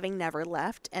of having never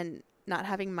left and not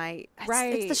having my it's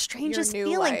Right. the Your strangest new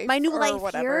feeling. My new life or life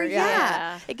whatever, here, yeah.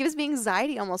 Yeah. It gives me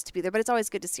anxiety almost to be there, but it's always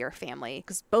good to see our family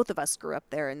because both of us grew up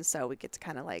there, and so we get to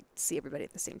kind of like see everybody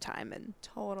at the same time. And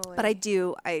Totally. but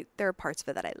there are parts of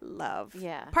it that I love.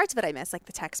 Yeah. Parts of it I miss, like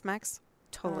the Tex-Mex.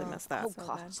 Totally Oh, miss that. Oh so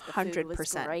gosh, good. the food 100%.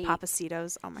 was great.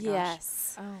 Papacitos. Oh my gosh.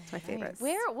 Yes. Oh, my favorite.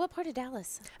 What part of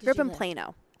Dallas? did Grew up you in live?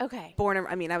 Plano. Okay.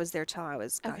 I was there till I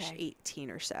was, Okay.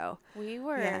 18 or so. We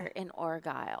were Yeah. in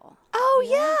Argyle. Oh,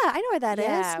 yeah. I know where that is.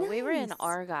 Yeah, we were in Nice.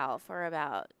 Argyle for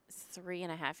about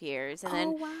 3.5 years. And Oh,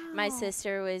 then wow. my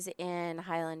sister was in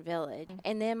Highland Village.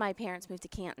 And then my parents moved to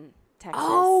Canton, Texas.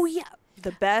 Oh, yeah.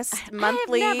 The best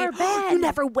monthly. never been. You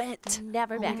never went.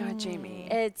 Never been. Oh my God, Jamie.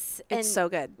 It's so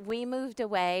good. We moved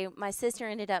away. My sister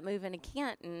ended up moving to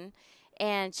Canton,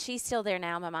 and she's still there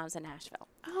now. My mom's in Nashville.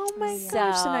 Oh my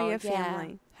gosh. So now you have So, yeah.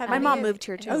 family. Have My any mom of- moved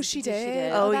here too. Oh, she did.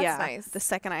 did. Oh, Oh, that's yeah. nice. The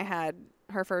second I had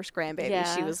her first grandbaby,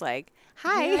 she Yeah. was like,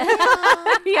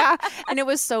 "Hi." Yeah. And it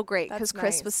was so great because That's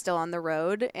Chris nice. was still on the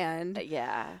road and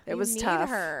Yeah. it You was need tough.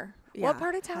 her. Yeah, What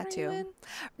part of town had are you to. in?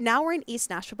 Now we're in East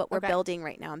Nashville, but we're Okay. building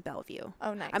right now in Bellevue.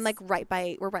 Oh, nice. I'm like we're right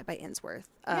by Innsworth.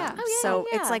 Yeah. Oh, yeah, So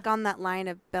yeah. it's like on that line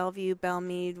of Bellevue,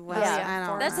 Bellmead, West. Yeah. I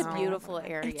don't That's know. a beautiful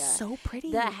area. It's so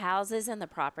pretty. The houses and the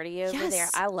property over there,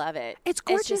 Yes. I love it. It's It's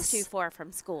gorgeous. just too far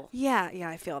from school yeah,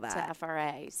 I feel to that.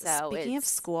 FRA. So Speaking of it's,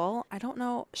 school, I don't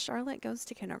know. Charlotte goes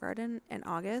to kindergarten in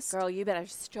August. girl, you better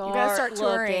start. start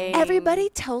touring. looking. Everybody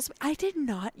tells me. I did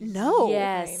not know.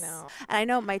 Yes. I know. And I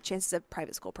know my chances of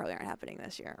private school probably aren't happening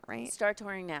this year, right? Start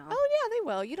touring now. Oh yeah, they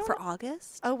will. You don't. For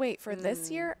August? Oh wait, for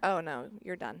this year? Oh no,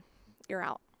 you're done. You're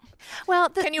out. Well,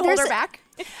 Can you hold her back?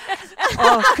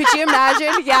 Oh, could you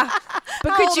imagine? Yeah.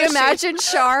 But How could old you is she? imagine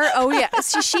Char? Oh, yeah.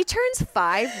 She turns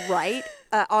 5, right?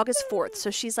 August 4th. So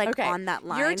she's like Okay. on that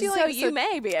line. You're dealing- so so you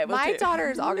may be able My to. daughter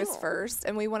is August 1st,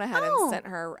 and we went ahead Oh. and sent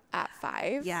her at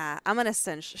 5. Yeah, I'm going to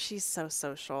send. She's so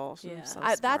social. She's Yeah. so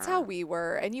That's how smart. we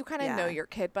were, and you kind of know Yeah. your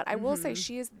kid. But I will say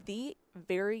she is the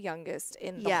very youngest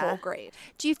in the Yeah. whole grade.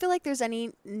 Do you feel like there's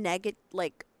any negative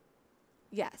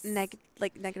Yes.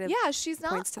 negative? Yeah, she's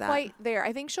not points to that? quite there.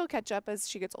 I think she'll catch up as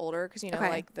she gets older because Okay.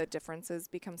 like the differences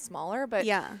become smaller. But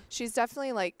Yeah. she's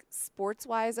definitely like sports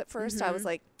wise. At 1st, I was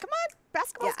like, "Come on,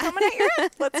 basketball's Yeah. coming at your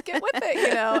head. Let's get with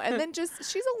it," And then just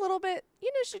she's a little bit,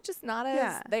 she's just not as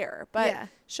Yeah. there. But Yeah.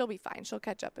 she'll be fine. She'll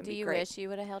catch up and Do be you great. wish you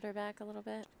would have held her back a little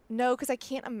bit? No, because I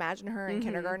can't imagine her in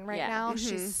kindergarten right Yeah. now.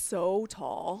 She's so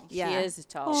tall. Yeah. She is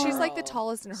tall. She's like the girl.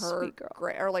 tallest in her Sweet girl.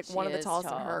 grade, or like She one of the is tallest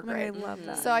in tall. her Oh my God, I grade. love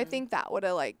that. So I think that would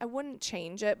have I wouldn't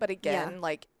change it, but again, Yeah.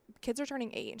 like kids are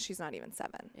turning 8 and she's not even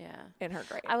 7 Yeah. in her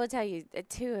grade. I will tell you,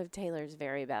 2 of Taylor's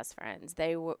very best friends,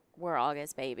 they were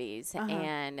August babies,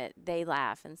 and they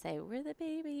laugh and say, "We're the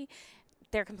baby."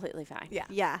 They're completely fine. Yeah.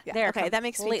 Yeah. They're Okay, that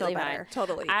makes me feel completely better. fine.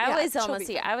 Totally. I Yeah, always she'll almost be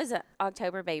see. fine. I was an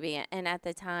October baby, and at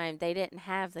the time they didn't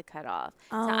have the cutoff.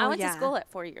 So Oh, I went yeah. to school at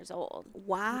 4 years old.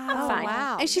 Wow. I'm fine.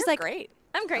 Wow. And she's You're like, great.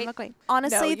 I'm great.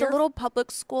 Honestly, the you're- little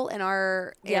public school in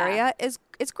our Yeah. area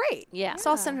it's great. Yeah. So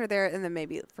I'll send her there, and then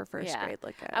maybe for first Yeah. grade,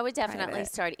 like I would definitely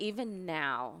private. start even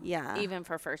now. Yeah. Even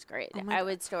for first grade, Oh my I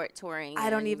would start touring. I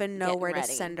don't and even know getting where to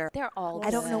ready. send her. They're all.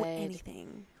 I don't know good.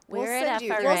 anything. We'll We're send at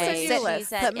you- FRA. we'll send you a She's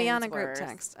list. at Put me on a group Innsworth.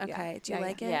 text. Yeah. Okay. Do you Yeah,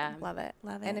 like yeah. it? Yeah. Love it.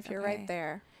 Love it. And if you're Okay. right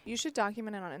there, you should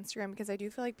document it on Instagram because I do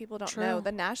feel like people don't True. know.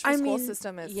 The Nashville I school mean,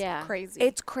 system is yeah. crazy.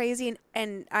 It's crazy,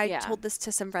 and I Yeah. told this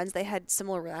to some friends. They had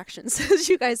similar reactions as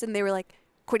you guys, and they were like,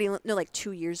 "Quitting, no, like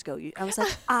 2 years ago." I was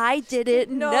like, "I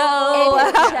didn't know It how I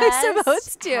was just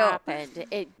supposed to." happened.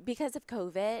 It because of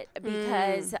COVID,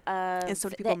 because of And so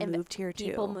the people moved here,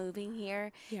 People too. moving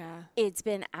here. yeah. it's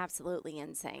been absolutely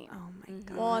insane. Oh my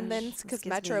god. Well, and then This because gives me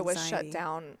Metro was shut anxiety.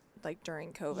 down like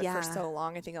during COVID Yeah. for so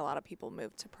long, I think a lot of people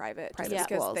moved to private Private just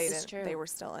because schools. they It's didn't. true. They were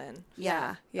still in.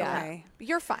 Yeah. Yeah. Okay.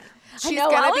 You're fine. She's I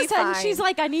know. gonna All be of a sudden, fine. she's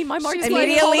like, "I need my martini."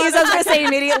 Immediate leaves. I was gonna say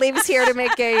immediate leaves here to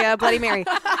make a Bloody Mary.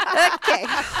 Okay.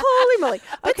 Holy moly.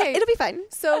 But Okay. it'll be fine.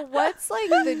 So what's like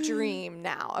the dream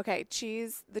now? Okay,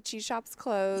 the cheese shop's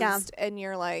closed, Yeah. and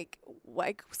you're like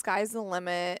sky's the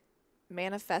limit.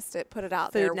 Manifest it, put it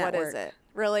out Food there. What Network. is it?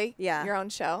 Really? Yeah. Your own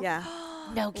show? Yeah.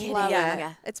 No kidding. Love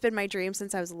Yeah. It's been my dream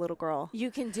since I was a little girl.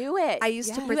 You can do it. I used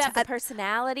to You have the pretend-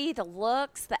 personality, the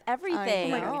looks, the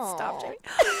everything. Oh my God. Stop, Jamie.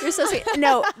 You're so sweet.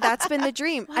 No, that's been the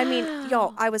dream. I mean,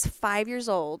 y'all, I was 5 years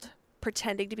old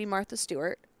pretending to be Martha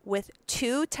Stewart with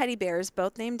 2 teddy bears,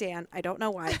 both named Dan. I don't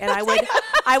know why. And I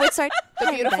would start, The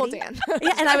 "Hi, beautiful everybody." Dan.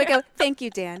 Yeah, and I would go, "Thank you,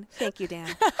 Dan. Thank you,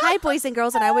 Dan. Hi, boys and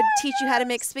girls." And I would teach you how to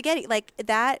make spaghetti. Like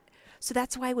that. So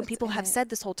that's why when people have said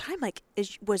this whole time, like,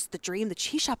 was the dream the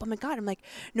cheese shop? Oh my God. I'm like,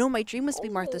 no, my dream was to be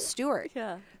Martha Stewart.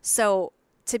 Yeah. So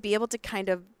to be able to kind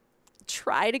of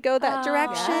try to go that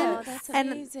direction. wow, that's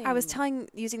and I was amazing.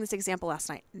 using this example last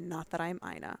night. Not that I'm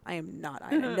Ina. I am not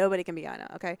Ina. Nobody can be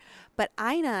Ina, okay? But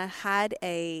Ina had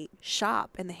a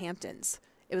shop in the Hamptons.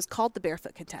 It was called the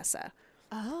Barefoot Contessa.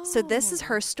 Oh. So this is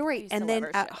her story. used And to then,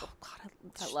 love her show. oh God,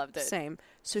 I loved it. Same.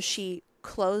 So she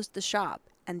closed the shop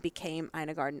and became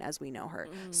Ina Garden as we know her.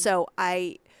 Mm. So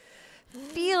I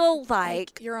feel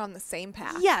like you're on the same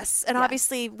path. yes, and Yes.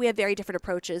 obviously we have very different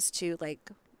approaches to like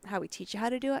how we teach you how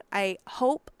to do it. I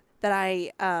hope that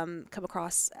I come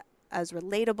across as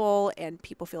relatable and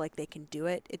people feel like they can do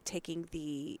it. Taking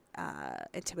the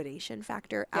intimidation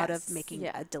factor out of Yes. making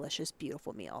Yeah. a delicious,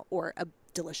 beautiful meal or a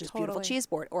delicious, beautiful Totally. cheese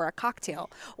board or a cocktail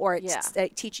or Yeah.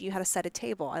 teaching you how to set a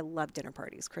table. I love dinner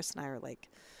parties. Chris and I are like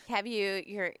Have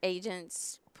your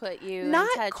agents put you not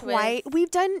in touch quite. with?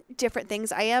 We've done different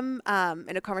things. I am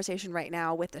in a conversation right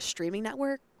now with a streaming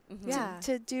network Yeah.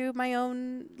 to do my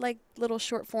own like little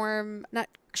short form. Not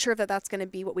sure that that's going to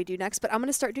be what we do next, but I'm going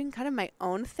to start doing kind of my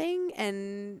own thing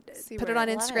and See put it where on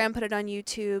I love Instagram, it. put it on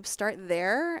YouTube, start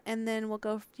there, and then we'll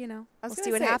go, I we'll was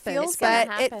see gonna what say, it happens. feels gonna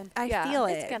But happen. I Yeah. feel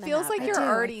It's it. gonna feels like happen. you're I do,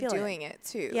 I already feel it. doing it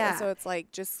too. Yeah. And so it's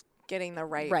like just getting the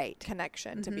right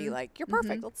connection to be Mhm. like, you're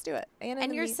perfect. Mhm. Let's do it. And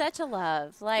in you're the such a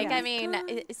love. Like, Yeah. I mean,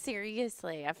 God.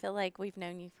 seriously, I feel like we've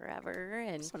known you forever. I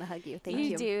And just want to hug you. Thank you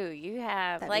you. do. You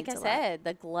have, That like I means a lot. said,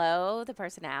 the glow, the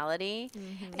personality.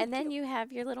 Mhm. And then you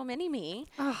have your little mini me.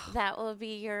 Oh, That will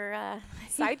be your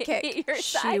Sidekick. your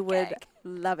she would sidekick.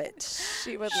 love it.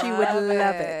 She would She would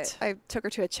love it. I took her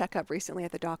to a checkup recently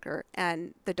at the doctor,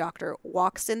 and the doctor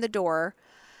walks in the door,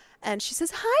 and she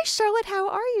says, "Hi, Charlotte. How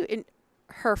are you?" And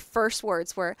her first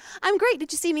words were, "I'm great.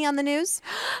 Did you see me on the news?"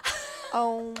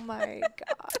 Oh my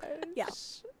gosh. Yeah,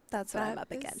 that's what I'm That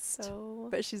up is against. So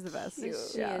But she's the best. cute.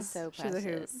 She is so She's a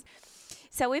hoot. precious.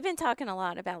 So we've been talking a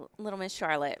lot about Little Miss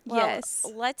Charlotte. Well, Yes.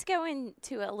 let's go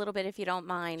into a little bit, if you don't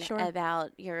mind, Sure.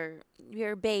 about your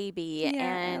baby. Yeah,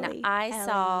 and Ellie. I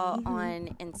saw Mhm. on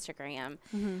Instagram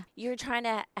Mhm. you're trying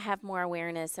to have more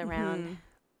awareness around Mhm.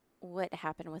 what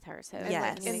happened with her. So And,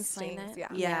 Yes. can you explain instincts,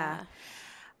 that? yeah. Yeah.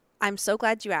 I'm so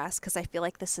glad you asked, because I feel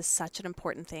like this is such an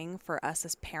important thing for us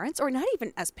as parents, or not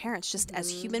even as parents, just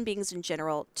as human beings in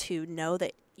general, to know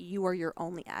that you are your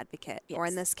only advocate, or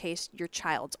in Yes. this case, your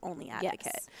child's only advocate.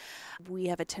 Yes. We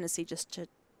have a tendency just to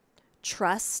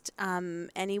trust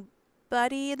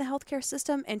anybody in the healthcare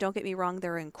system, and don't get me wrong,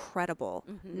 they're incredible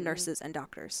nurses and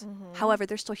doctors. However,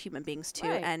 they're still human beings too,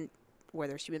 Right. and where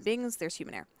there's human beings, there's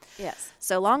human error. Yes.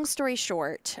 So long story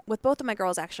short, with both of my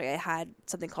girls, actually, I had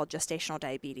something called gestational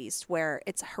diabetes, where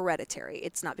it's hereditary.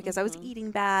 It's not because I was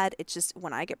eating bad. It's just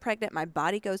when I get pregnant, my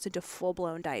body goes into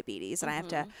full-blown diabetes, and I have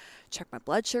to check my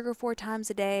blood sugar 4 times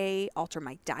a day, alter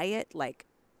my diet like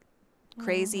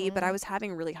crazy. But I was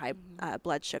having really high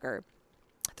blood sugar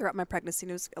throughout my pregnancy,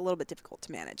 and it was a little bit difficult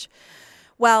to manage.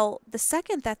 Well, the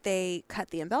second that they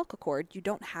cut the umbilical cord, you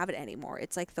don't have it anymore.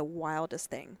 It's like the wildest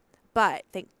thing. But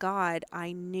thank God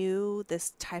I knew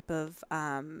this type of,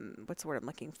 what's the word I'm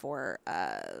looking for?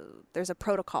 There's a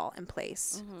protocol in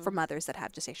place for mothers that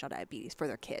have gestational diabetes for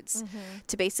their kids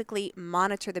to basically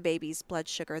monitor the baby's blood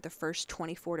sugar the first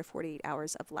 24 to 48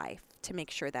 hours of life, to make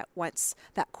sure that once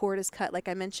that cord is cut, like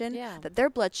I mentioned, Yeah. that their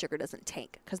blood sugar doesn't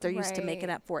tank, because they're used to making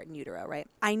Right. up for it in utero, right?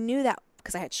 I knew that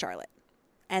because I had Charlotte.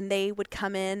 And they would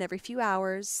come in every few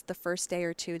hours the first day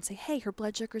or two and say, "Hey, her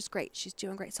blood sugar's great. She's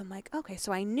doing great." So I'm like, okay.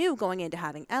 So I knew going into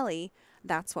having Ellie,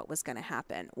 that's what was going to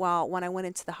happen. Well, when I went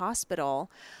into the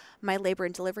hospital, my labor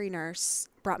and delivery nurse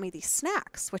brought me these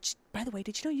snacks, which, by the way,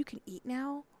 did you know you can eat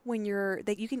now when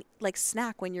that you can like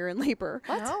snack when you're in labor?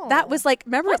 What? That was like,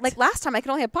 remember, like last time I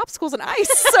could only have popsicles and ice.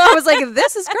 So I was like,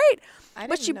 this is great. I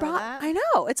But didn't she know brought, that. I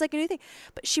know, it's like a new thing.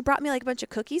 But she brought me like a bunch of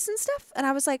cookies and stuff. And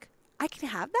I was like, I can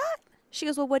have that? She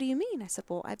goes, "Well, what do you mean?" I said,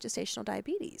 "Well, I have gestational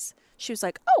diabetes." She was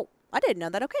like, "Oh, I didn't know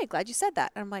that. Okay, glad you said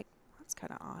that." And I'm like, that's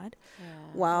kind of odd.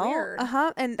 Well, Weird.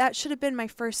 and that should have been my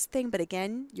first thing. But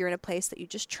again, you're in a place that you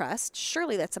just trust.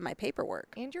 Surely that's in my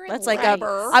paperwork. And you're in That's like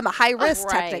labor. I'm a high risk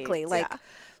Right, technically. Like, yeah.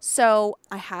 so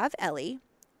I have Ellie,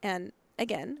 and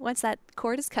again, once that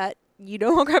cord is cut, you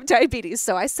no longer have diabetes.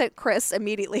 So I sent Chris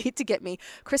immediately to get me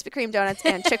Krispy Kreme donuts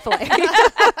and Chick-fil-A.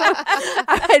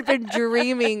 I had been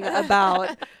dreaming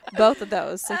about both of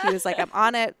those. So he was like, "I'm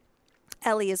on it."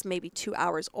 Ellie is maybe 2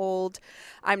 hours old.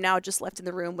 I'm now just left in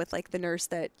the room with like the nurse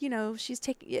that, she's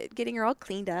getting her all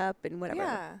cleaned up and whatever.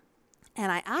 Yeah.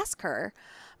 And I ask her,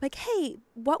 like, "Hey,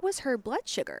 what was her blood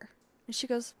sugar?" And she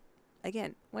goes,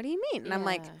 "Again, what do you mean?" And I'm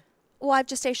like, Yeah. "Well, I have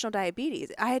gestational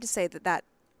diabetes." I had to say that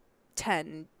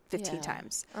 10, 15 Yeah.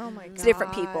 times. Oh my god. To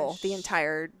different people the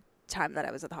entire time that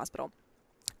I was at the hospital.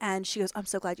 And she goes, "I'm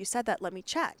so glad you said that. Let me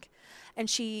check." And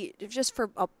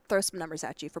I'll throw some numbers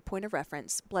at you for point of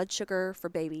reference. Blood sugar for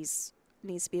babies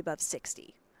needs to be above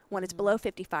 60. When it's below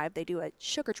 55, they do a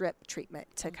sugar drip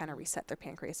treatment to kind of reset their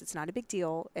pancreas. It's not a big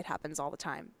deal. It happens all the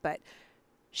time. But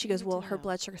she goes, "Well, her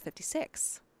blood sugar's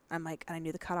 56. I'm like, and I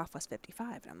knew the cutoff was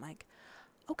 55. And I'm like,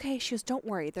 okay. She goes, "Don't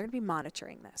worry. They're going to be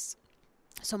monitoring this."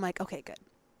 So I'm like, okay, good.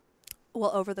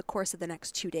 Well, over the course of the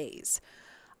next 2 days,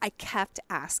 I kept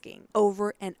asking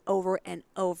over and over and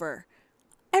over,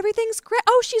 "Everything's great.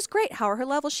 Oh, she's great. How are her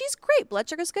levels? She's great. Blood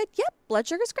sugar's good. Yep, blood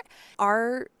sugar's great."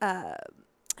 Our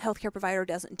healthcare provider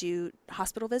doesn't do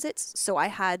hospital visits, so I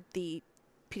had the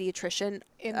pediatrician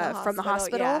In the from the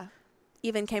hospital yeah.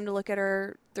 even came to look at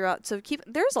her throughout. So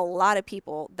there's a lot of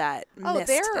people that Oh, missed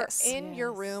they're this. in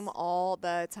your room all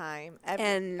the time,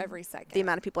 And every second. The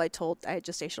amount of people I told I had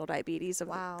gestational diabetes.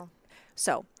 Wow.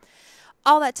 So,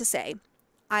 all that to say,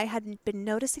 I had been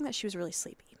noticing that she was really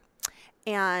sleepy.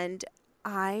 And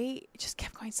I just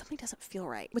kept going, something doesn't feel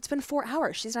right. It's been 4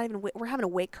 hours. She's not even, we're having to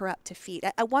wake her up to feed.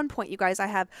 At one point, you guys,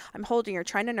 I'm holding her,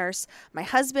 trying to nurse. My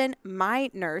husband,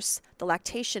 my nurse, the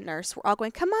lactation nurse, we're all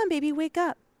going, come on, baby, wake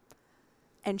up.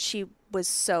 And she was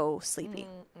so sleepy.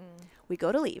 We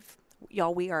go to leave.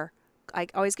 Y'all, I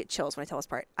always get chills when I tell this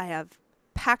part. I have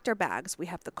packed our bags. We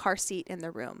have the car seat in the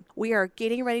room. We are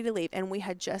getting ready to leave. And we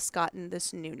had just gotten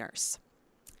this new nurse.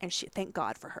 And thank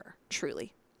God for her,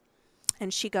 truly.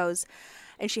 And she goes,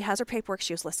 and she has her paperwork.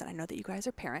 She goes, listen, I know that you guys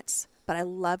are parents, but I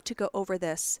love to go over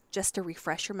this just to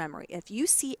refresh your memory. If you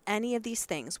see any of these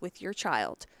things with your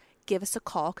child, give us a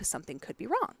call because something could be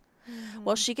wrong.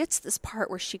 Well, she gets this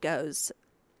part where she goes,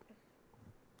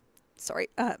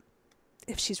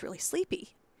 if she's really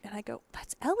sleepy. And I go,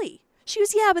 that's Ellie. She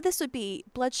goes, yeah, but this would be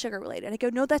blood sugar related. And I go,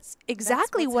 no, that's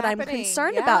exactly what I'm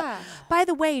concerned about. By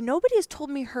the way, nobody has told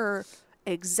me her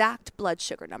exact blood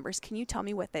sugar numbers. Can you tell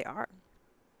me what they are?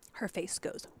 Her face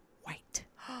goes white,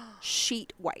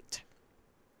 sheet white.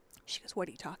 She goes, what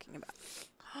are you talking about?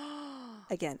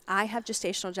 Again, I have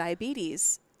gestational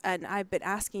diabetes, and I've been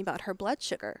asking about her blood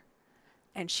sugar.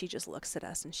 And she just looks at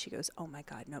us, and she goes, oh, my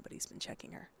God, nobody's been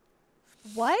checking her.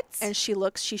 What? And she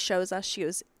shows us, she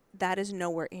goes, that is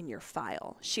nowhere in your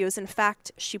file. She goes, in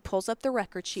fact, she pulls up the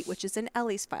record sheet, which is in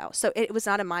Ellie's file. So it was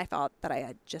not in my file that I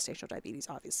had gestational diabetes,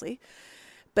 obviously.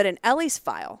 But in Ellie's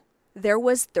file, there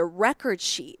was the record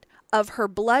sheet of her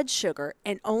blood sugar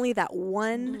and only that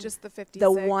one. Just the 56.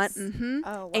 The one.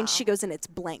 Oh, wow. And she goes, and it's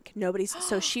blank.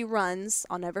 So she runs.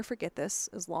 I'll never forget this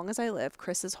as long as I live.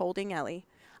 Chris is holding Ellie.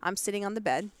 I'm sitting on the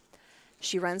bed.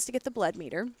 She runs to get the blood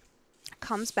meter,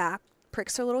 comes back,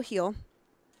 pricks her little heel,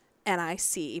 and I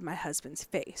see my husband's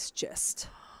face just.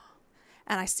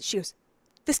 And she goes,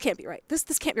 this can't be right. This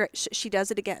can't be right. She does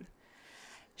it again.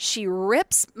 She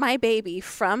rips my baby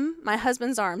from my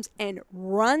husband's arms and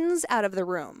runs out of the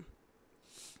room.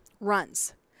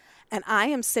 Runs. And I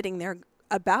am sitting there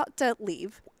about to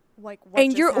leave. Like,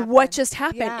 What just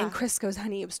happened? Yeah. And Chris goes,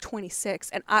 honey, it was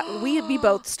 26. And we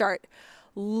both start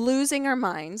losing our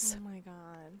minds. Oh my God.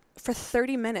 For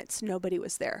 30 minutes, nobody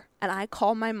was there. And I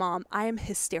call my mom. I am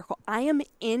hysterical. I am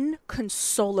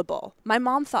inconsolable. My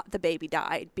mom thought the baby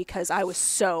died because I was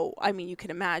you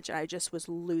can imagine, I just was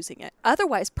losing it.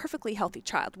 Otherwise, perfectly healthy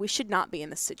child. We should not be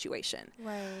in this situation.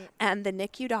 Right. And the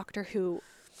NICU doctor who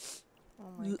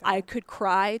Oh my God. I could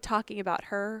cry talking about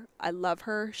her. I love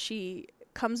her. She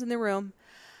comes in the room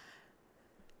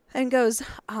and goes,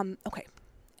 okay,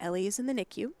 Ellie is in the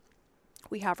NICU.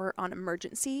 We have her on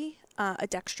emergency, a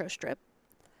dextro strip.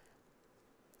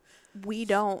 We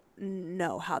don't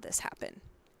know how this happened,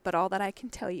 but all that I can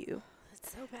tell you.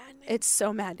 It's so maddening. It's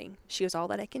so maddening. She goes, all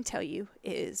that I can tell you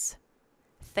is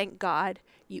thank God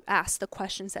you asked the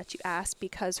questions that you asked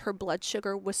because her blood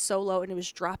sugar was so low and it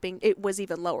was dropping. It was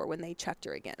even lower when they checked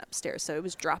her again upstairs, so it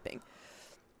was dropping.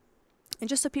 And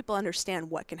just so people understand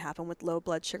what can happen with low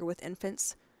blood sugar with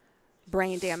infants,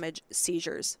 brain damage,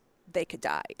 seizures, they could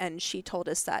die. And she told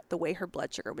us that the way her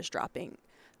blood sugar was dropping,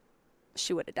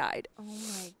 she would have died. Oh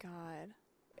my God.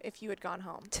 If you had gone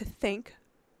home. To think.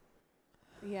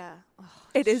 Yeah. Oh,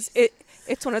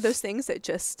 it's one of those things that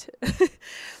just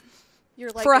you're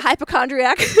like for a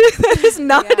hypochondriac that is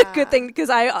not a Yeah. good thing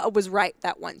because I was right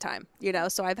that one time,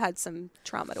 so I've had some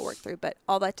trauma to work through. But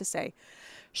all that to say,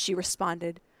 she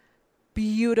responded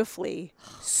beautifully,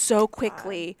 so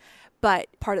quickly. But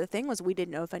part of the thing was we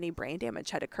didn't know if any brain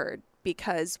damage had occurred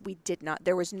because we did not.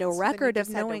 There was no So then you record of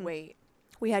just had to knowing. wait.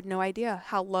 We had no idea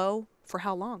how low for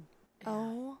how long.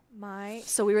 Oh my.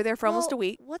 So we were there for almost a Well,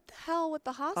 week. What the hell with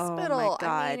the my hospital? I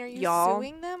God, mean, are you y'all,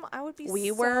 suing them? I would be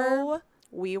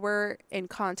We were in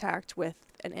contact with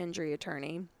an injury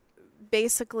attorney,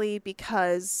 basically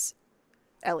because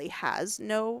Ellie has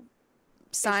no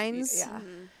signs. Yeah.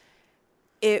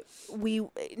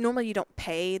 Normally you don't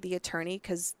pay the attorney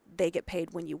because they get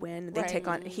paid when you win. They take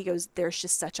on. He goes, there's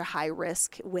just such a high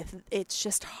risk with. It's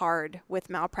just hard with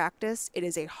malpractice. It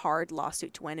is a hard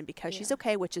lawsuit to win, and because she's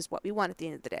okay, which is what we want at the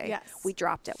end of the day, Yes. we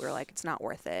dropped it. We were like, it's not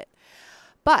worth it.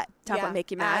 But talk about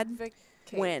make you mad. Advocate.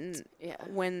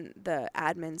 When the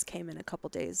admins came in a couple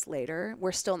days later,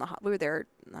 we're still in we were there,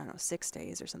 I don't know, 6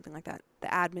 days or something like that. The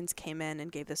admins came in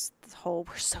and gave this whole,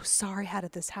 we're so sorry, how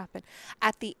did this happen?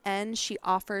 At the end, she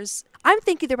offers, I'm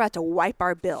thinking they're about to wipe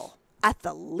our bill at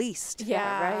the least.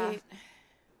 Yeah. Right.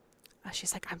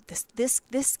 She's like,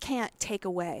 this can't take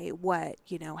away what,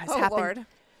 has Oh, happened. Lord.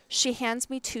 She hands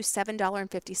me 2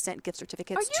 $7.50 gift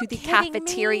certificates Are you to the kidding me?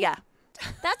 cafeteria.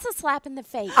 That's a slap in the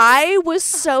face. I was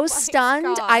so stunned.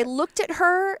 God. I looked at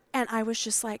her and I was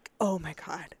just like, oh my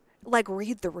God. Like,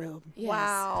 read the room. Yes.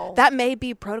 Wow. That may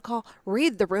be protocol.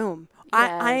 Read the room.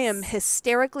 I am Yes.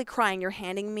 hysterically crying. You're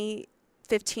handing me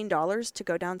 $15 to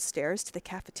go downstairs to the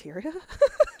cafeteria.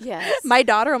 Yes. My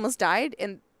daughter almost died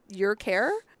in your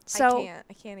care. So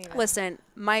I can't even. listen,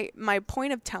 my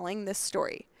point of telling this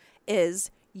story is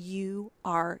you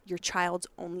are your child's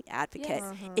only advocate.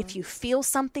 Yes. If you feel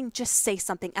something, just say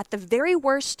something. At the very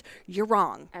worst, you're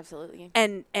wrong. Absolutely.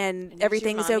 And use your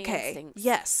everything is mommy okay. instincts.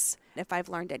 Yes. If I've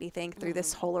learned anything through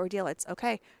this whole ordeal, it's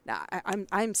okay. No,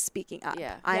 I'm speaking up.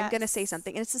 Yeah. I'm gonna say Yes.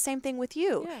 something. And it's the same thing with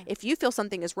you. Yeah. If you feel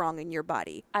something is wrong in your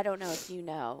body, I don't know if you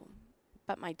know,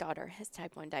 but my daughter has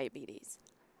type 1 diabetes.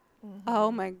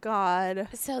 oh my God.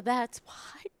 So that's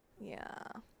why Yeah.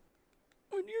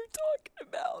 when you're talking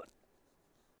about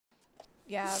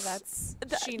Yeah, that's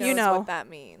she you knows know. what that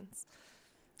means.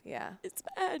 Yeah. it's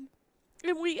bad.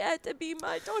 And we had to be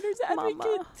my daughter's advocate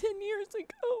Mama. 10 years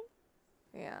ago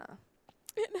Yeah.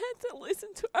 and had to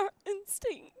listen to our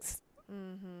instincts.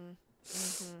 Mhm.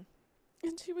 Mhm.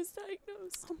 And she was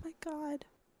diagnosed. Oh my God.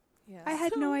 Yeah. I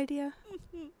had no idea.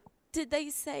 Did they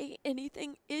say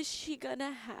anything? Is she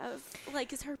gonna have,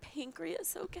 like, is her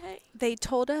pancreas okay? They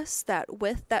told us that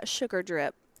with that sugar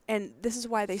drip, and this is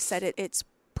why they said it's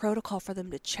protocol for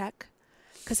them to check,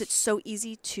 because it's so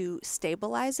easy to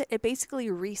stabilize it. It basically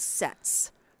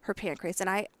resets her pancreas. And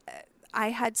I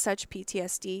had such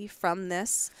PTSD from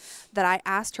this that I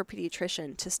asked her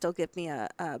pediatrician to still give me a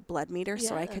blood meter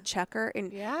so I Yeah. could check her.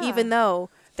 And Yeah. even though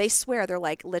they swear they're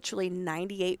like literally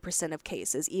 98% of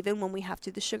cases, even when we have to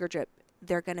do the sugar drip,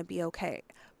 they're going to be okay.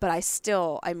 But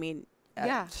I mean,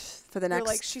 Yeah. for the You're next,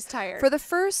 like she's tired. for the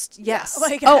first, yes.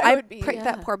 like, oh, I I would be- pricked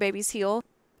that Yeah. poor baby's heel.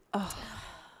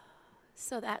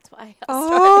 So that's why.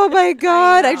 Oh my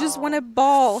God. I just know. want to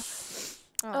bawl.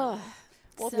 Oh,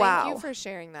 Well, so thank Wow. you for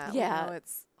sharing that. Yeah. We know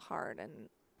it's hard and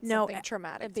No, something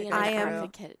traumatic to being go an I am- through.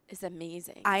 advocate is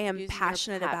amazing. I am Using your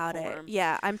passionate about it. platform.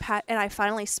 Yeah, and I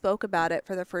finally spoke about it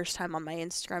for the first time on my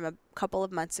Instagram a couple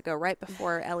of months ago, right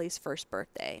before Ellie's first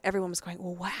birthday. Everyone was going,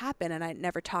 "Well, what happened?" And I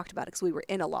never talked about it because we were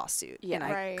in a lawsuit, Yeah. and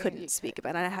I Right. couldn't speak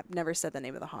about it. And I have never said the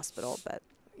name of the hospital, but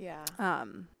Yeah.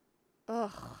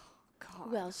 Ugh.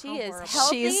 God. Well, she how is horrible.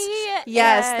 healthy.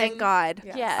 yes, and thank God.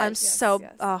 Yes, Yes. I'm yes, so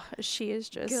yes. she is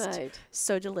just Good.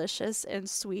 so delicious and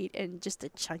sweet and just the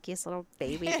chunkiest little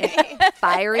baby and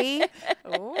fiery.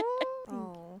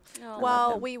 Oh. Oh,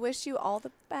 Well, we wish you all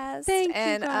the best. Thank you,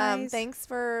 and guys. thanks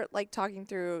for like talking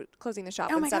through closing the shop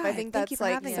Oh and my stuff. I God, think thank you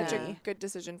that's for like having such me. a good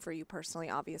decision for you personally,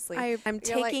 obviously. I'm You're like-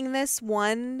 taking this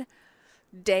one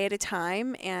day at a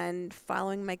time and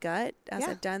following my gut as Yeah.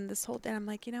 I've done this whole day. I'm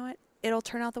like, you know what? It'll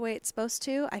turn out the way it's supposed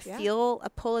to. I Yeah. feel a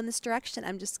pull in this direction.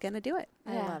 I'm just going to do it.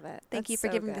 I Yeah. love it. Thank you That's for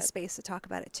so giving me the good. space to talk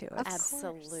about it too. Of It's-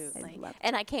 Absolutely. I loved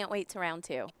And I can't wait to round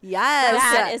 2. Yes.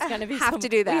 That is going to be Have to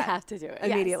do We that have to do it.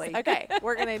 Yes. immediately. Okay,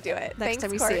 we're gonna do it. Next Thanks,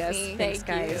 time you see us. Courtney. Thanks,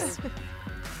 Thank you. guys.